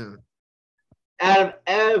anytime soon. Out of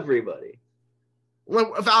everybody.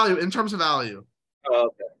 Value, in terms of value. Oh,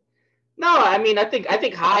 okay. No, I mean, I think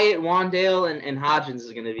Hyatt, Wan'Dale, and Hodgins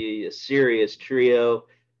is going to be a serious trio.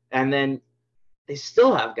 And then they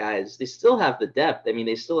still have guys. They still have the depth. I mean,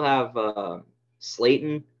 they still have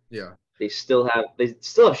Slayton. Yeah. They still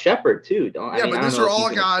have Shepard too. These are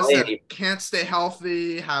all guys that can't stay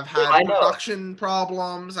healthy, have had production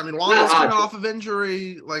problems. I mean, Wan'Dale's coming off of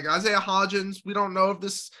injury. Like Isaiah Hodgins, we don't know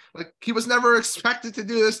if he was never expected to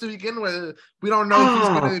do this to begin with. We don't know if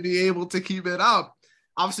he's going to be able to keep it up.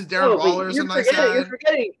 Obviously, Darren No, but Waller's a nice ad.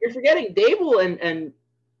 you're forgetting Dable and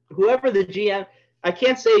whoever the GM. I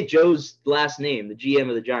can't say Joe's last name. The GM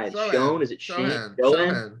of the Giants. Schoen. Is it Shane?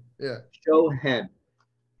 Shohen. Yeah. Shohen.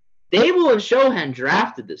 Dable and Shohen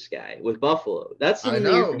drafted this guy with Buffalo. That's something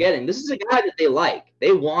that you're forgetting. This is a guy that they like.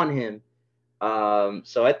 They want him.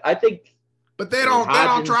 So I think. But they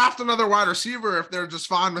don't draft another wide receiver if they're just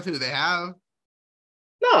fine with who they have.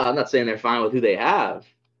 No, I'm not saying they're fine with who they have,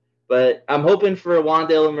 but I'm hoping for a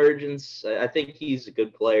Wan'Dale emergence. I think he's a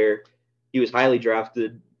good player. He was highly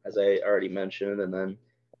drafted, as I already mentioned, and then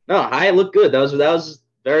I looked good. That was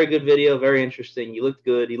very good video, very interesting. You looked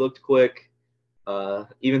good. He looked quick.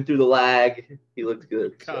 Even through the lag, he looked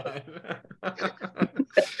good. God.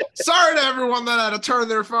 Sorry to everyone that had to turn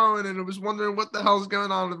their phone and was wondering what the hell's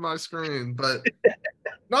going on with my screen. But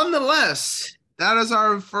nonetheless, that is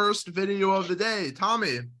our first video of the day.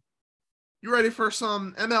 Tommy, you ready for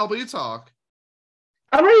some MLB talk?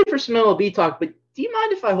 I'm ready for some MLB talk, but do you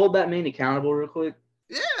mind if I hold that man accountable real quick?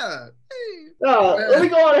 Yeah. Hey. Let me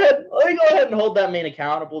go ahead and hold that man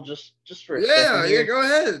accountable just for a second. Yeah, go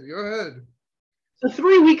ahead. So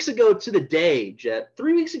 3 weeks ago to the day, Jet.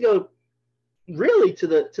 3 weeks ago, really to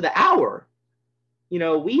the hour.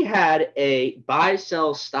 We had a buy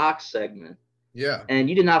sell stock segment. Yeah. And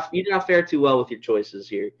you did not fare too well with your choices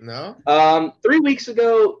here. No. 3 weeks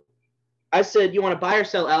ago, I said you want to buy or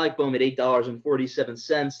sell Alec Bohm at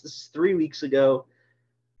 $8.47. This is 3 weeks ago.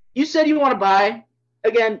 You said you want to buy.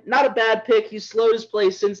 Again, not a bad pick. He's slowed his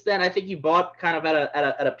play since then. I think you bought kind of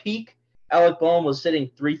at a peak. Alec Bohm was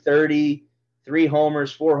sitting 330. 3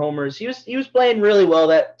 homers, 4 homers. He was playing really well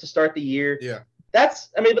to start the year. Yeah. But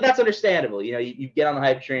that's understandable. You get on the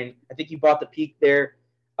hype train. I think you bought the peak there.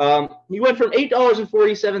 He went from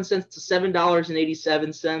 $8.47 to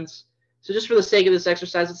 $7.87. So just for the sake of this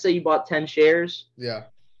exercise, let's say you bought 10 shares. Yeah.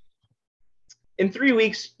 In 3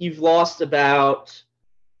 weeks, you've lost about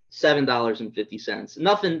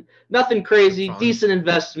 $7.50. Nothing crazy. Decent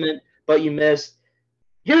investment, but you missed.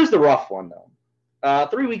 Here's the rough one though.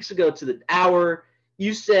 3 weeks ago to the hour,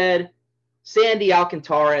 you said Sandy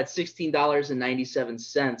Alcantara at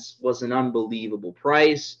 $16.97 was an unbelievable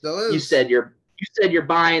price. You said you're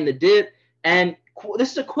buying the dip, and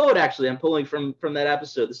this is a quote actually I'm pulling from that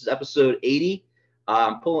episode. This is episode 80.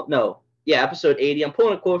 Episode 80. I'm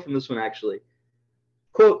pulling a quote from this one actually.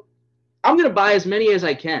 Quote: "I'm going to buy as many as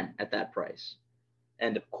I can at that price."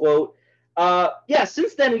 End of quote.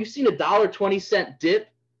 Since then we've seen a $1.20 dip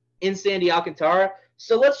in Sandy Alcantara.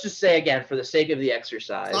 So let's just say again, for the sake of the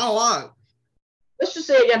exercise. Not a lot. Let's just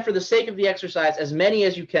say again, for the sake of the exercise, as many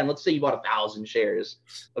as you can. Let's say you bought 1,000 shares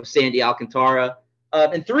of Sandy Alcantara.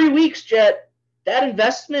 In 3 weeks, Jet, that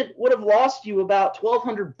investment would have lost you about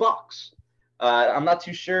 $1,200. I'm not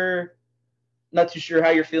too sure how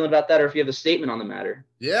you're feeling about that, or if you have a statement on the matter.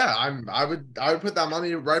 Yeah, I would put that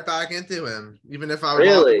money right back into him, even if I would.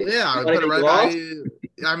 Really? I would put it right back.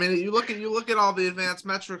 I mean, you look at all the advanced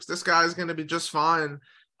metrics. This guy's going to be just fine.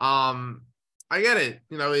 I get it.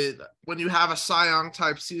 When you have a Cy Young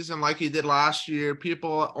type season like he did last year,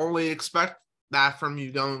 people only expect that from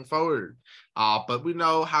you going forward. But we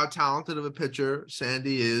know how talented of a pitcher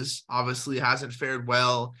Sandy is. Obviously, hasn't fared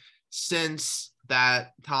well since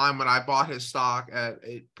that time when I bought his stock at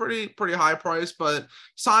a pretty high price, but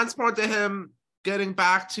signs point to him getting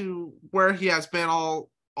back to where he has been all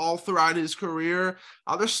throughout his career.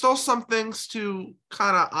 There's still some things to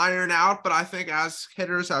kind of iron out, but I think as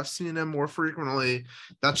hitters have seen him more frequently,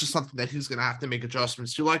 that's just something that he's going to have to make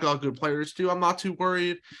adjustments to, like all good players do. I'm not too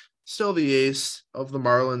worried. Still the ace of the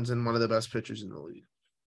Marlins and one of the best pitchers in the league.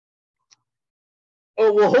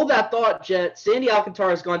 Oh, well, hold that thought, Jet. Sandy Alcantara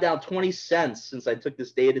has gone down 20 cents since I took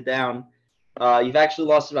this data down. You've actually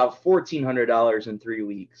lost about $1,400 in 3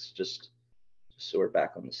 weeks, just so we're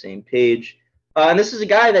back on the same page. And this is a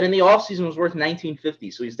guy that in the offseason was worth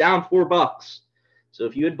 $19.50, so he's down $4. So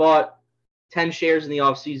if you had bought 10 shares in the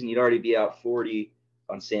offseason, you'd already be out 40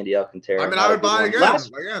 on Sandy Alcantara. I mean, I would buy again.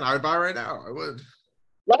 I would buy right now. I would.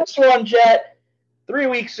 Last one, Jet. 3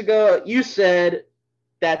 weeks ago, you said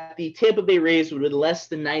that the Tampa Bay Rays would win less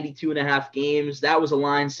than 92.5 games. That was a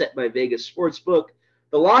line set by Vegas Sportsbook.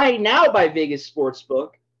 The line now by Vegas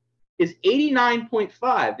Sportsbook is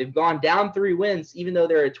 89.5. They've gone down 3 wins, even though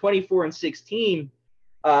they're a 24-6 team.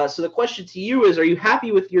 So the question to you is, are you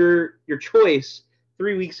happy with your choice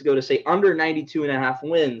 3 weeks ago to say under 92.5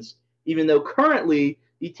 wins, even though currently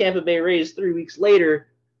the Tampa Bay Rays 3 weeks later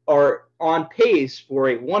are on pace for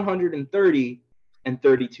a 130-32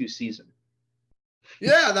 season?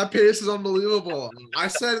 Yeah, that pace is unbelievable. I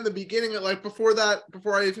said in the beginning, like before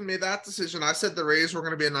I even made that decision, I said the Rays were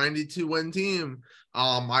going to be a 92-win team.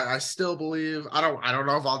 I still believe. I don't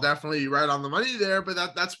know if I'll definitely be right on the money there,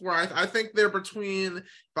 but that's where I think they're between.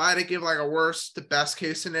 If I had to give like a worst to best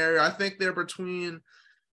case scenario, I think they're between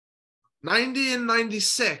 90 and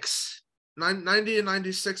 96. 90 and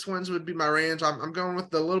 96 wins would be my range. I'm going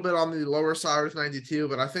with a little bit on the lower side with 92,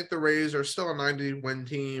 but I think the Rays are still a 90-win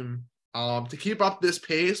team. To keep up this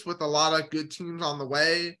pace with a lot of good teams on the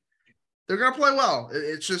way, they're going to play well.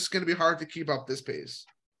 It's just going to be hard to keep up this pace.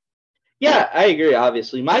 Yeah, I agree,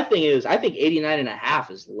 obviously. My thing is, I think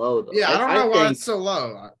 89.5 is low, though. Yeah, I don't know why it's so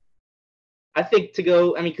low. I think to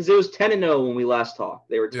go, because it was 10-0 when we last talked.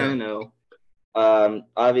 They were 10-0.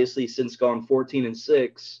 Obviously, since gone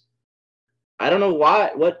 14-6. I don't know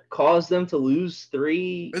what caused them to lose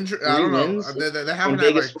three I don't wins. know. They haven't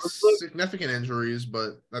had like significant injuries,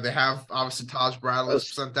 but they have obviously Taj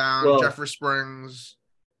Bradley's sent down, Jeffrey Springs.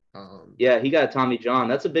 Yeah, he got Tommy John.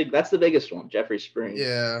 That's the biggest one, Jeffrey Springs.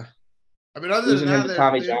 Yeah. Other than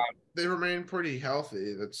that, they remain pretty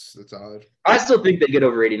healthy. That's odd. I still think they get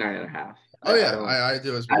over 89.5. Oh yeah, I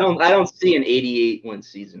do as well. I don't see an 88-win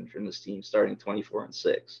season from this team starting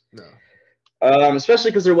 24-6. No.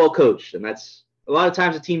 Especially because they're well coached, and that's a lot of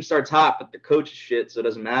times the team starts hot, but the coach is shit, so it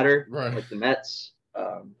doesn't matter. Right. Like the Mets,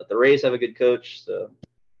 but the Rays have a good coach, so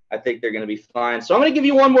I think they're going to be fine. So I'm going to give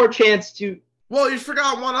you one more chance to. Well, you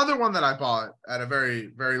forgot one other one that I bought at a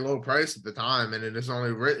very, very low price at the time, and it has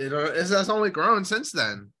only grown since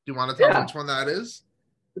then. Do you want to tell me which one that is?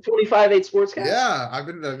 The 25-8 sports cap. Yeah, I've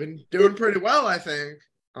been doing pretty well, I think,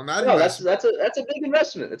 on that. No, that's a big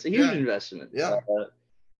investment. That's a huge investment. Yeah.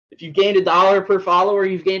 If you've gained $1 per follower,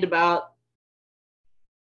 you've gained about.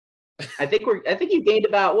 I think you gained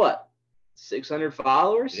about what? 600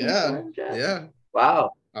 followers. Yeah. Yeah.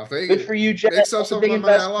 Wow. I think good for you, Jeff. Makes up some of my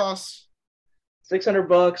money I lost.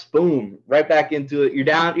 $600, boom, right back into it. You're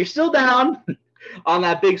down. You're still down on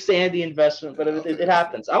that big Sandy investment, but it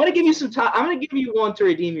happens. I'm gonna give you some time. I'm gonna give you one to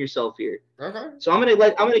redeem yourself here. Okay. So I'm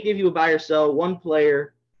gonna give you a buy or sell, one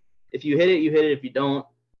player. If you hit it, you hit it. If you don't,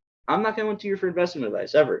 I'm not going to you for investment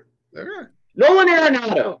advice ever. Okay. Nolan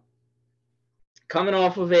Arenado, coming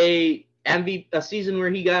off of a season where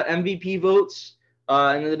he got MVP votes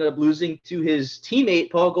and ended up losing to his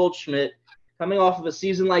teammate Paul Goldschmidt. Coming off of a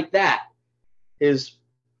season like that, his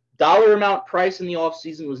dollar amount price in the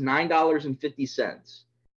offseason was $9.50.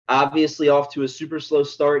 Obviously, off to a super slow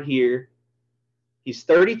start here. He's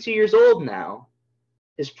 32 years old now.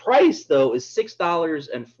 His price, though, is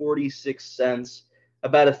 $6.46,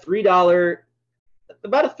 about a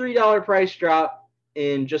 $3 price drop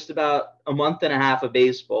in just about a month and a half of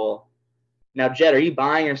baseball. Now, Jed, are you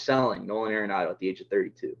buying or selling Nolan Arenado at the age of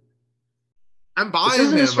 32? I'm buying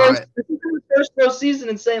him. This is his first pro season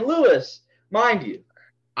in St. Louis, mind you.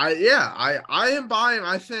 I am buying.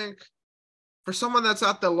 I think for someone that's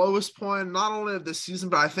at the lowest point, not only of the season,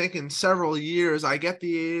 but I think in several years. I get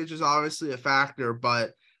the age is obviously a factor,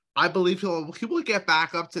 but I believe he will get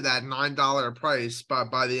back up to that $9 price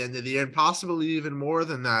by the end of the year, and possibly even more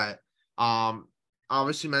than that.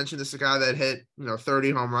 Obviously mentioned this is a guy that hit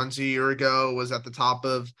 30 home runs a year ago, was at the top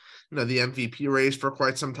of the MVP race for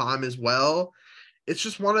quite some time as well. It's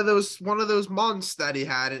just one of those months that he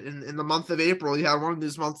had in the month of April. He had one of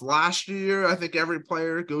these months last year. I think every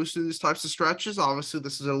player goes through these types of stretches. Obviously,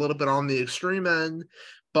 this is a little bit on the extreme end,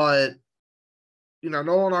 but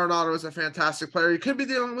Nolan Arenado is a fantastic player. He could be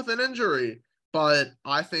dealing with an injury, but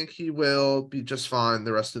I think he will be just fine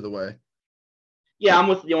the rest of the way. Yeah, I'm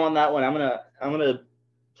with you on that one. I'm gonna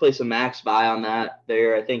place a max buy on that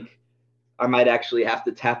there. I think I might actually have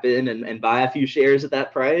to tap in and buy a few shares at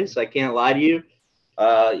that price. I can't lie to you.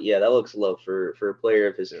 Yeah, that looks low for a player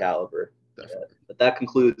of his caliber. But that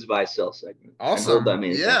concludes buy sell segment. Awesome.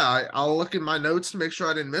 I'll look in my notes to make sure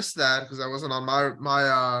I didn't miss that because I wasn't on my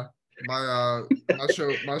show. Well,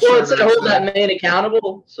 it's to hold that man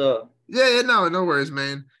accountable. So no worries,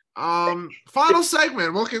 man. Final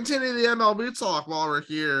segment. We'll continue the MLB talk while we're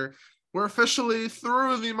here. We're officially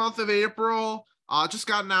through the month of April. Just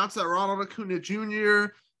got announced that Ronald Acuna Jr.,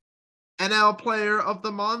 NL Player of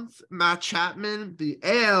the Month, Matt Chapman, the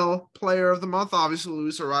AL Player of the Month. Obviously,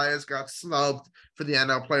 Luis Arias got snubbed for the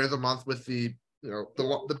NL Player of the Month with the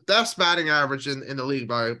best batting average in the league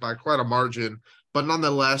by quite a margin. But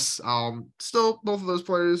nonetheless, still both of those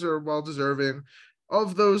players are well deserving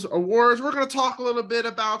of those awards. We're going to talk a little bit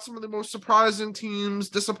about some of the most surprising teams,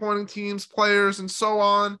 disappointing teams, players, and so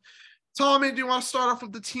on. Tommy, do you want to start off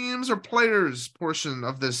with the teams or players portion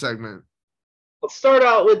of this segment? Let's start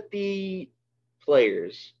out with the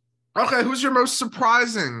players. Okay, who's your most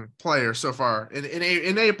surprising player so far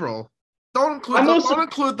in April? Don't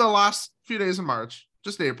include the last few days of March.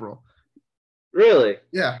 Just April. Really?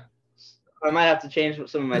 Yeah. I might have to change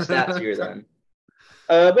some of my stats here then.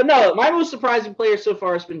 But no, my most surprising player so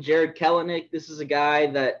far has been Jared Kelenic. This is a guy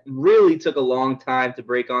that really took a long time to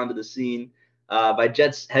break onto the scene. By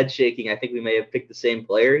Jets head shaking, I think we may have picked the same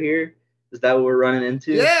player here. Is that what we're running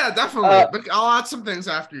into? Yeah, definitely. But I'll add some things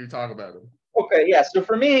after you talk about him. Okay, yeah. So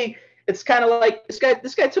for me, it's kind of like this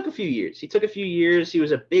guy took a few years. He took a few years. He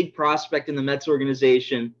was a big prospect in the Mets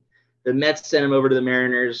organization. The Mets sent him over to the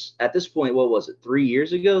Mariners. At this point, what was it? 3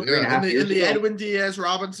 years ago? Three and a half years ago? In the Edwin Diaz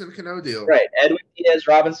Robinson Cano deal. Right. Edwin Diaz,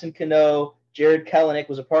 Robinson Cano, Jared Kelenic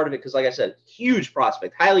was a part of it because, like I said, huge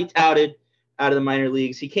prospect, highly touted out of the minor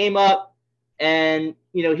leagues. He came up, and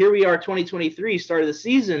here we are, 2023, start of the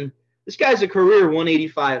season. This guy's a career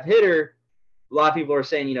 185 hitter. A lot of people are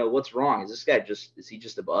saying, what's wrong? Is he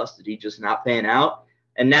just a bust? Did he just not pan out?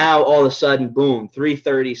 And now all of a sudden, boom,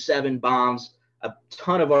 337 bombs, a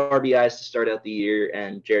ton of RBIs to start out the year,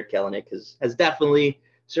 and Jared Kelenic has definitely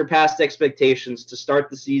surpassed expectations to start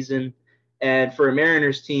the season. And for a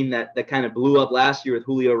Mariners team that kind of blew up last year with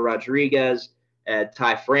Julio Rodriguez, and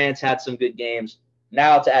Ty France had some good games.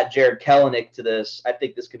 Now to add Jared Kelenic to this, I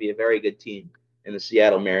think this could be a very good team in the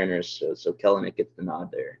Seattle Mariners. So Kelenic gets the nod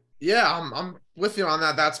there. Yeah, I'm with you on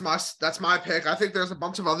that. That's my pick. I think there's a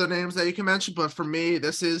bunch of other names that you can mention, but for me,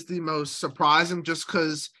 this is the most surprising just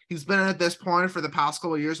because he's been at this point for the past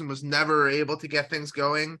couple of years and was never able to get things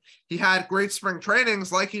going. He had great spring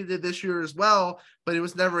trainings like he did this year as well, but he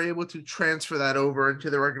was never able to transfer that over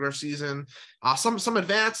into the regular season. Some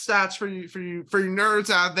advanced stats for you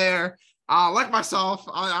nerds out there. Like myself,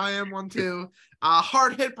 I am one too.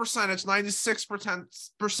 Hard hit percentage,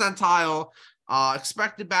 96% percentile.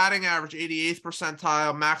 Expected batting average, 88th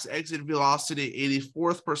percentile. Max exit velocity,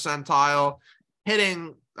 84th percentile.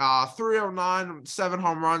 Hitting 309, 7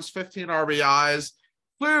 home runs, 15 RBIs.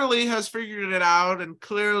 Clearly has figured it out and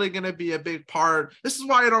clearly going to be a big part. This is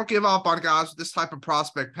why I don't give up on guys with this type of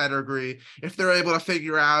prospect pedigree if they're able to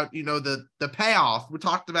figure out, the payoff. We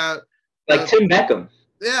talked about like Tim Beckham.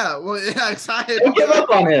 Yeah, well, yeah, exactly. Don't give up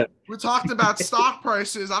on him. We talked about stock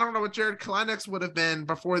prices. I don't know what Jared Kelenic would have been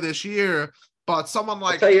before this year, but someone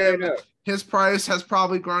like him, his price has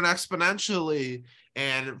probably grown exponentially.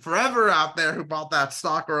 And forever out there who bought that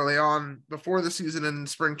stock early on before the season in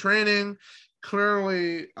spring training,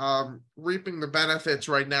 clearly reaping the benefits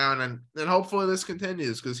right now. And hopefully this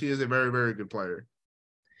continues because he is a very, very good player.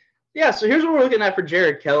 Yeah, so here's what we're looking at for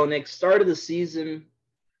Jared Kelenic. Start of the season,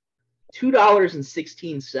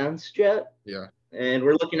 $2.16, Jet. Yeah. And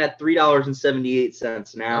we're looking at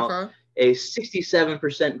 $3.78 now. Okay. A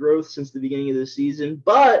 67% growth since the beginning of the season,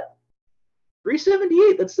 but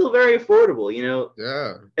 $3.78, that's still very affordable,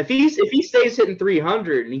 Yeah. If he stays hitting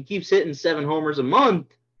 300 and he keeps hitting 7 homers a month,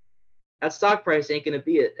 that stock price ain't going to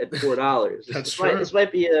be at $4. That's true. This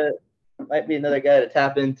might be another guy to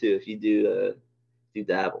tap into if you do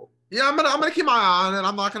dabble. Yeah, I'm gonna keep my eye on it.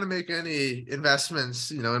 I'm not gonna make any investments,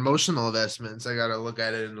 emotional investments. I gotta look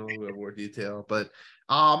at it in a little bit more detail. But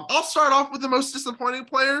I'll start off with the most disappointing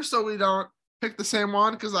player, so we don't pick the same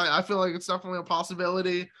one because I feel like it's definitely a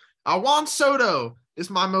possibility. Juan Soto is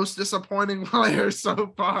my most disappointing player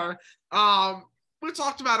so far. We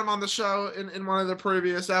talked about him on the show in one of the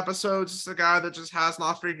previous episodes. It's a guy that just has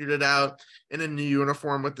not figured it out in a new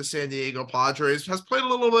uniform with the San Diego Padres. Has played a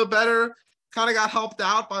little bit better. Kind of got helped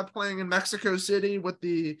out by playing in Mexico City with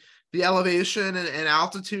the elevation and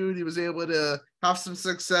altitude. He was able to have some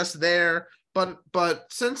success there.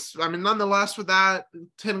 But since, nonetheless with that,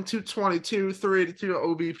 hitting 222, 382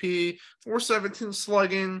 OBP, 417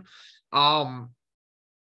 slugging,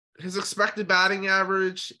 his expected batting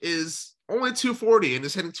average is only 240 and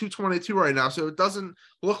is hitting 222 right now. So it doesn't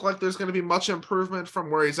look like there's going to be much improvement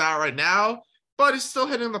from where he's at right now, but he's still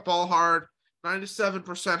hitting the ball hard.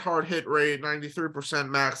 97% hard hit rate, 93%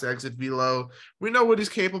 max exit velo. We know what he's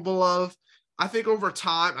capable of. I think over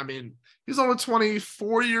time, he's only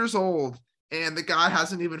 24 years old, and the guy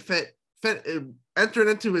hasn't even entered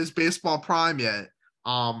into his baseball prime yet.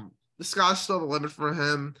 The sky's still the limit for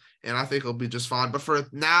him, and I think he'll be just fine. But for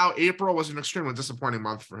now, April was an extremely disappointing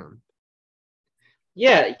month for him.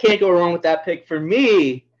 Yeah, you can't go wrong with that pick. For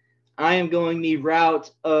me, I am going the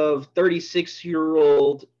route of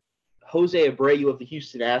 36-year-old Jose Abreu of the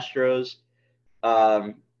Houston Astros.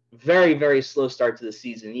 Very, very slow start to the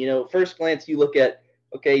season. First glance, you look at,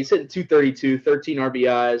 okay, he's hitting 232, 13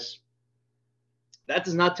 RBIs. That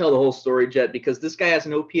does not tell the whole story, Jet, because this guy has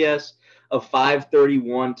an OPS of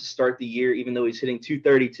 531 to start the year, even though he's hitting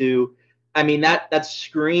 232. That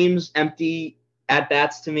screams empty at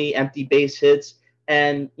bats to me, empty base hits.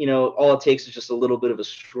 And, all it takes is just a little bit of a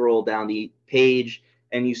scroll down the page,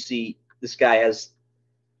 and you see this guy has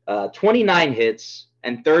 29 hits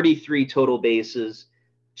and 33 total bases.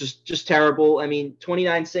 Just terrible. I mean,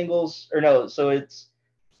 29 singles, or no, so it's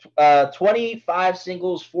 25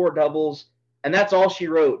 singles, 4 doubles, and that's all she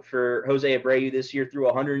wrote for Jose Abreu this year through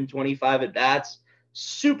 125 at bats.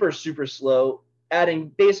 Super, super slow, adding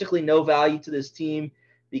basically no value to this team,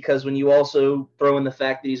 because when you also throw in the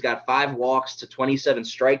fact that he's got 5 walks to 27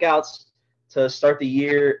 strikeouts to start the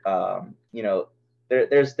year,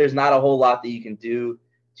 there's not a whole lot that you can do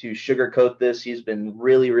to sugarcoat this. He's been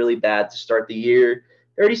really, really bad to start the year.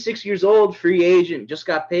 36 years old, free agent, just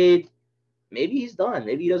got paid. Maybe he's done.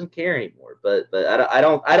 Maybe he doesn't care anymore. But I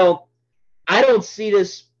don't see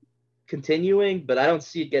this continuing. But I don't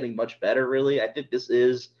see it getting much better. Really, I think this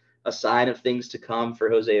is a sign of things to come for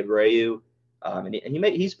Jose Abreu.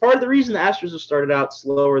 He's part of the reason the Astros have started out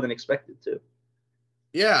slower than expected to.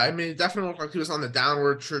 Yeah, I mean, it definitely looked like he was on the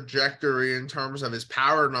downward trajectory in terms of his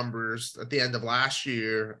power numbers at the end of last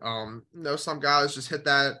year. Some guys just hit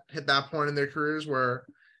that point in their careers where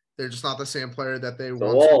they're just not the same player that they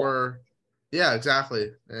once were. Yeah,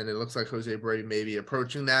 exactly. And it looks like Jose Abreu may be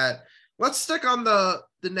approaching that. Let's stick on the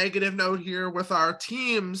negative note here with our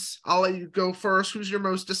teams. I'll let you go first. Who's your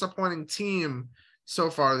most disappointing team so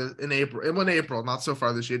far in April? In April, not so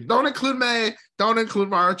far this year. Don't include May. Don't include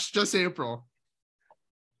March. Just April.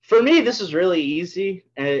 For me, this is really easy.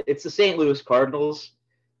 It's the St. Louis Cardinals.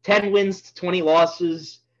 10 wins to 20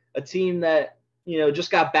 losses. A team that,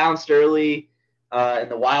 just got bounced early in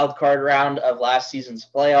the wild card round of last season's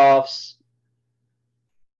playoffs.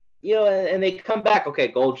 And they come back. Okay,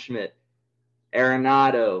 Goldschmidt,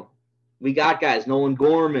 Arenado. We got guys, Nolan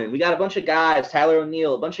Gorman. We got a bunch of guys, Tyler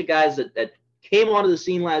O'Neill, a bunch of guys that came onto the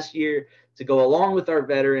scene last year to go along with our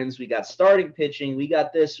veterans. We got starting pitching. We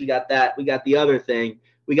got this. We got that. We got the other thing.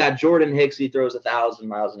 We got Jordan Hicks. He throws 1,000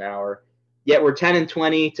 miles an hour. Yet we're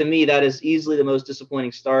 10-20. To me, that is easily the most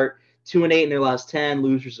disappointing start. 2-8 in their last 10.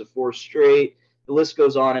 Losers of 4 straight. The list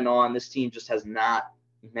goes on and on. This team just has not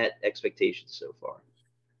met expectations so far.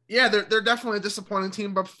 Yeah, they're definitely a disappointing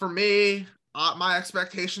team. But for me, my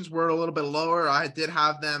expectations were a little bit lower. I did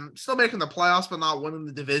have them still making the playoffs, but not winning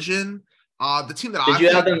the division. The team that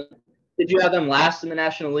Did you have them last in the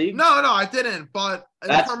National League? No, I didn't. But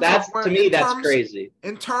that's crazy.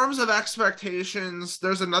 In terms of expectations,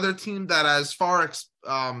 there's another team that has far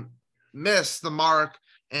missed the mark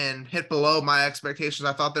and hit below my expectations.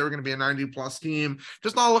 I thought they were going to be a 90-plus team.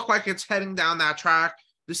 Does not look like it's heading down that track.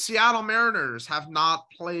 The Seattle Mariners have not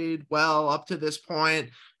played well up to this point.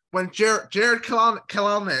 When Jared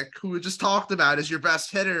Kelenic, who we just talked about, is your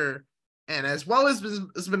best hitter, and as well as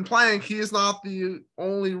has been playing, he is not the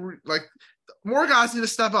only more guys need to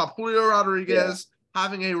step up. Julio Rodriguez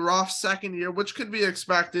having a rough second year, which could be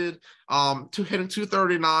expected, to hitting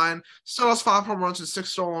 239, still has 5 home runs and 6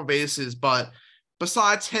 stolen bases. But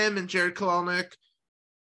besides him and Jared Kelenic,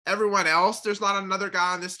 everyone else, there's not another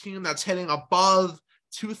guy on this team that's hitting above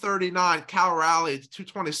 239. Cal Raleigh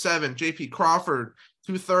 227, JP Crawford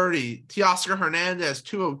 230, Teoscar Hernandez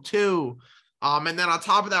 202. And then on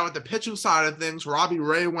top of that, with the pitching side of things, Robbie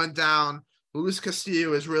Ray went down. Luis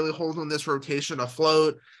Castillo is really holding this rotation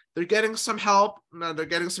afloat. They're getting some help. They're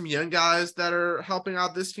getting some young guys that are helping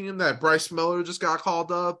out this team. That Bryce Miller just got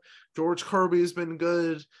called up. George Kirby's been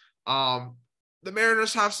good. The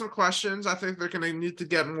Mariners have some questions. I think they're going to need to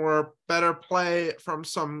get better play from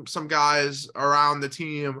some guys around the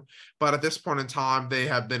team. But at this point in time, they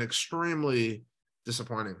have been extremely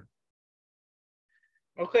disappointing.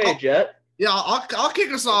 Okay, Jet. Yeah, I'll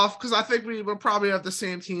kick us off because I think we will probably have the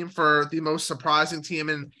same team for the most surprising team.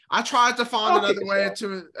 And I tried to find another way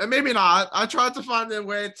to, and maybe not. I tried to find a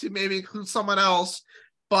way to maybe include someone else.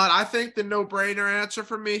 But I think the no-brainer answer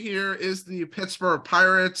for me here is the Pittsburgh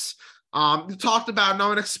Pirates. You talked about no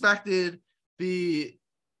one expected the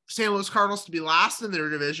St. Louis Cardinals to be last in their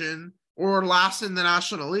division or last in the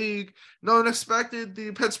National League. No one expected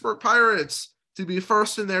the Pittsburgh Pirates to be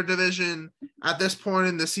first in their division at this point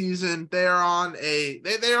in the season. They are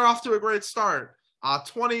off to a great start.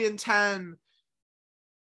 20-10,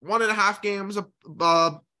 1.5 games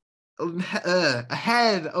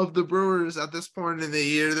ahead of the Brewers at this point in the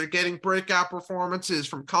year. They're getting breakout performances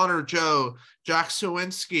from Connor Joe, Jack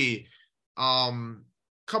Suwinski.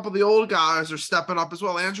 Couple of the old guys are stepping up as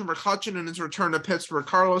well. Andrew McCutchen in his return to Pittsburgh,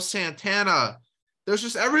 Carlos Santana. There's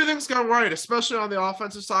just everything's going right, especially on the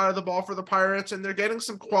offensive side of the ball for the Pirates, and they're getting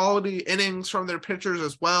some quality innings from their pitchers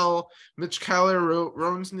as well. Mitch Keller,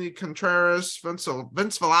 Ronsny Contreras,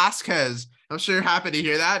 Vince Velasquez. I'm sure you're happy to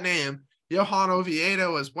hear that name. Johan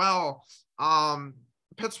Oviedo as well.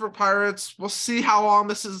 Pittsburgh Pirates, we'll see how long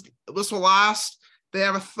this will last. They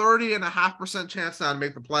have a 30.5% chance now to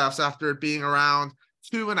make the playoffs after it being around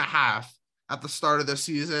 2.5 at the start of the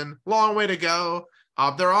season. Long way to go.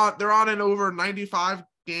 They're on an over 95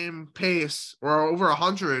 game pace or over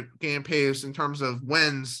 100 game pace in terms of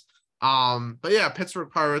wins. But yeah, Pittsburgh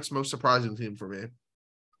Pirates, most surprising team for me.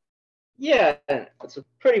 Yeah, it's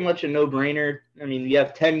pretty much a no-brainer. I mean, you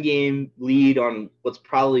have 10-game lead on what's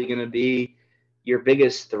probably going to be your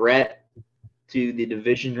biggest threat to the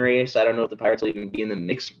division race. I don't know if the Pirates will even be in the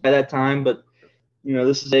mix by that time, but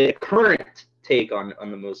this is a current take on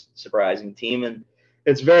the most surprising team, and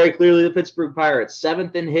it's very clearly the Pittsburgh Pirates.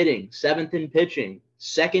 7th in hitting, 7th in pitching,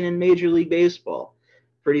 2nd in Major League Baseball.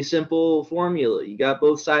 Pretty simple formula. You got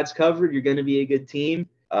both sides covered, you're going to be a good team.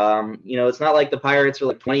 It's not like the Pirates are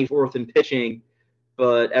like 24th in pitching,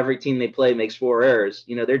 but every team they play makes 4 errors.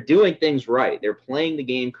 They're doing things right. They're playing the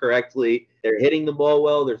game correctly. They're hitting the ball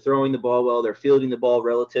well. They're throwing the ball well. They're fielding the ball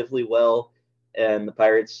relatively well. And the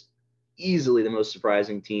Pirates, easily the most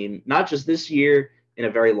surprising team, not just this year, in a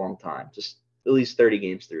very long time, just at least 30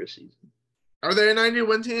 games through a season. Are they a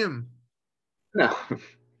 90-win team? No.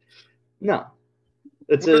 No.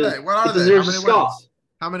 What are they? How many wins?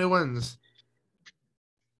 How many wins?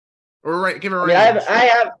 Or give a range.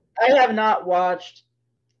 I have not watched.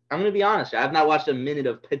 I'm going to be honest. I have not watched a minute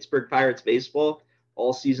of Pittsburgh Pirates baseball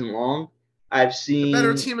all season long. I've seen a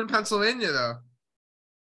better team in Pennsylvania, though.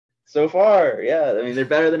 So far, yeah. I mean, they're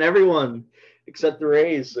better than everyone except the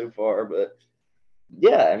Rays so far. But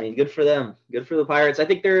yeah, I mean, good for them. Good for the Pirates. I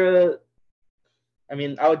think I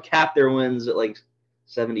would cap their wins at like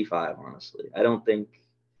 75. Honestly, I don't think.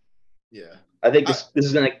 Yeah. I think this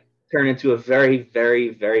is going to turn into a very, very,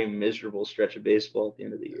 very miserable stretch of baseball at the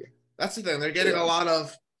end of the year. That's the thing. They're getting a lot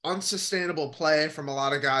of unsustainable play from a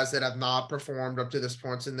lot of guys that have not performed up to this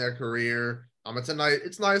point in their career.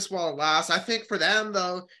 It's nice while it lasts. I think for them,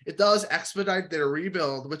 though, it does expedite their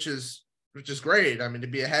rebuild, which is great. I mean, to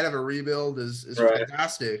be ahead of a rebuild is right.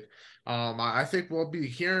 Fantastic. I think we'll be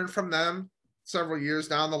hearing from them several years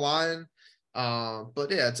down the line. But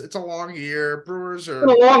yeah, it's a long year. Brewers are.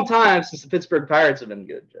 It's been a long time since the Pittsburgh Pirates have been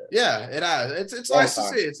good, Jeff. Yeah, it has. It's nice to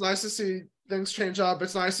see. It's nice to see things change up.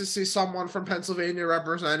 It's nice to see someone from Pennsylvania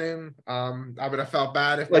representing. I would have felt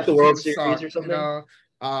bad if like the World Series or something.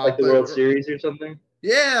 Like the World Series or something.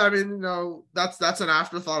 Yeah, I mean, that's an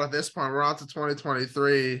afterthought at this point. We're on to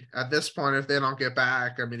 2023. At this point, if they don't get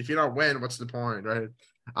back, I mean, if you don't win, what's the point, right?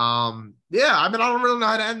 Yeah, I mean, I don't really know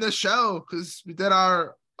how to end this show because we did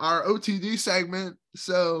our OTD segment,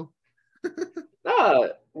 so.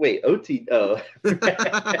 Wait, OT. Oh.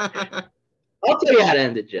 I'll tell you how to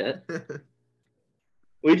end it, Jet.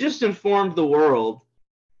 We just informed the world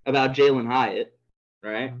about Jalen Hyatt,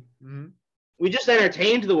 right? Mm-hmm. We just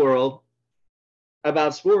entertained the world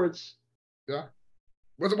about sports. Yeah.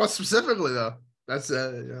 What specifically though? That's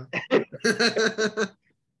yeah.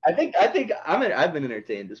 I think I've been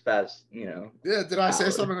entertained this past, Yeah. Did I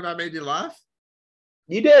say something that made you laugh?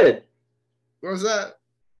 You did. What was that?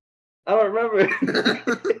 I don't remember.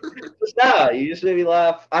 Just now, you just made me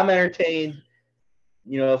laugh. I'm entertained.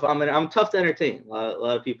 If I'm tough to entertain. A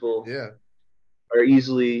lot of people are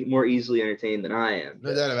more easily entertained than I am.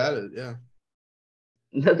 No doubt about it. Yeah.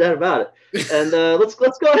 No doubt about it. And let's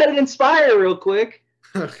go ahead and inspire real quick.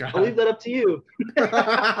 Oh, I'll leave that up to you.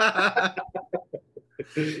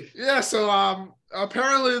 Yeah. So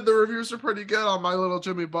apparently the reviews are pretty good on my little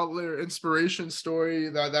Jimmy Butler inspiration story.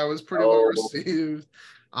 That was pretty well received.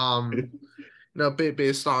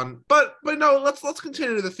 Based on, but no, let's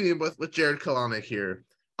continue the theme with Jared Kelenic here.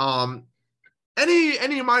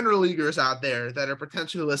 Any minor leaguers out there that are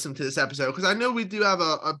potentially listening to this episode, because I know we do have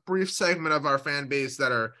a brief segment of our fan base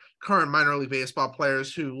that are current minor league baseball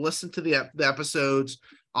players who listen to the episodes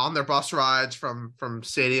on their bus rides from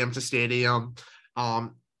stadium to stadium.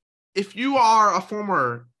 If you are a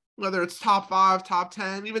former, whether it's top 5, top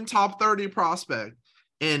 10, even top 30 prospect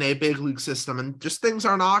in a big league system, and just things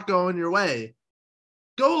are not going your way,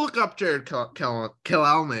 go look up Jared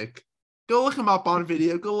Kelenic. Go look him up on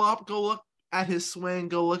video. Go look at his swing.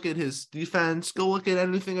 Go look at his defense. Go look at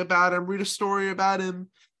anything about him. Read a story about him.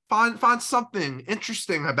 Find something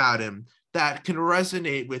interesting about him that can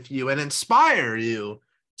resonate with you and inspire you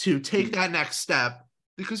to take that next step,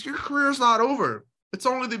 because your career is not over. It's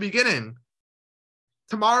only the beginning.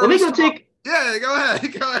 Tomorrow. Let me go take. Yeah, go ahead.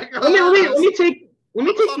 Let me take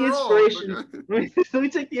the inspiration. Let me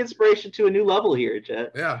take the inspiration to a new level here,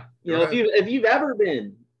 Jet. Yeah. If you've ever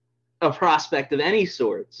been a prospect of any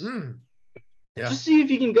sorts, Yeah. Just see if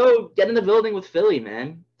you can go get in the building with Philly,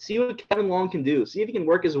 man. See what Kevin Long can do. See if he can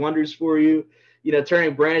work his wonders for you. You know,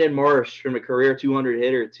 turning Brandon Marsh from a career 200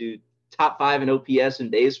 hitter to top 5 in OPS in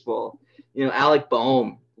baseball. You know, Alec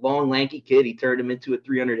Boehm, long, lanky kid, he turned him into a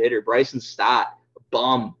 300 hitter. Bryson Stott, a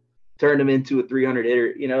bum, turned him into a 300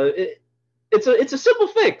 hitter. You know, it's a simple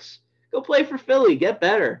fix. Go play for Philly. Get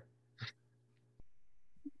better.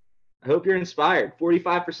 I hope you're inspired.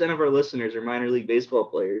 45% of our listeners are minor league baseball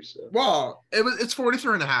players. So. Well, it's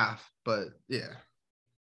 43.5, but yeah.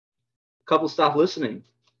 A couple stopped listening.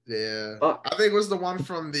 Yeah. Fuck. I think it was the one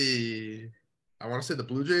from I want to say the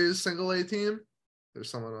Blue Jays single A team. There's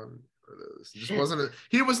someone on this. Just wasn't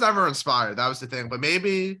he was never inspired. That was the thing. But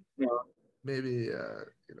maybe you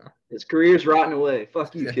know. His career's rotting away.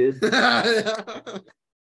 Fuck you, kid. Yeah.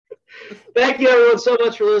 Thank you, everyone, so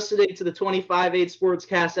much for listening to the 25-8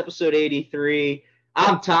 Sportscast, episode 83.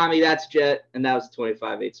 I'm Tommy, that's Jet, and that was the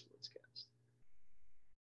 25-8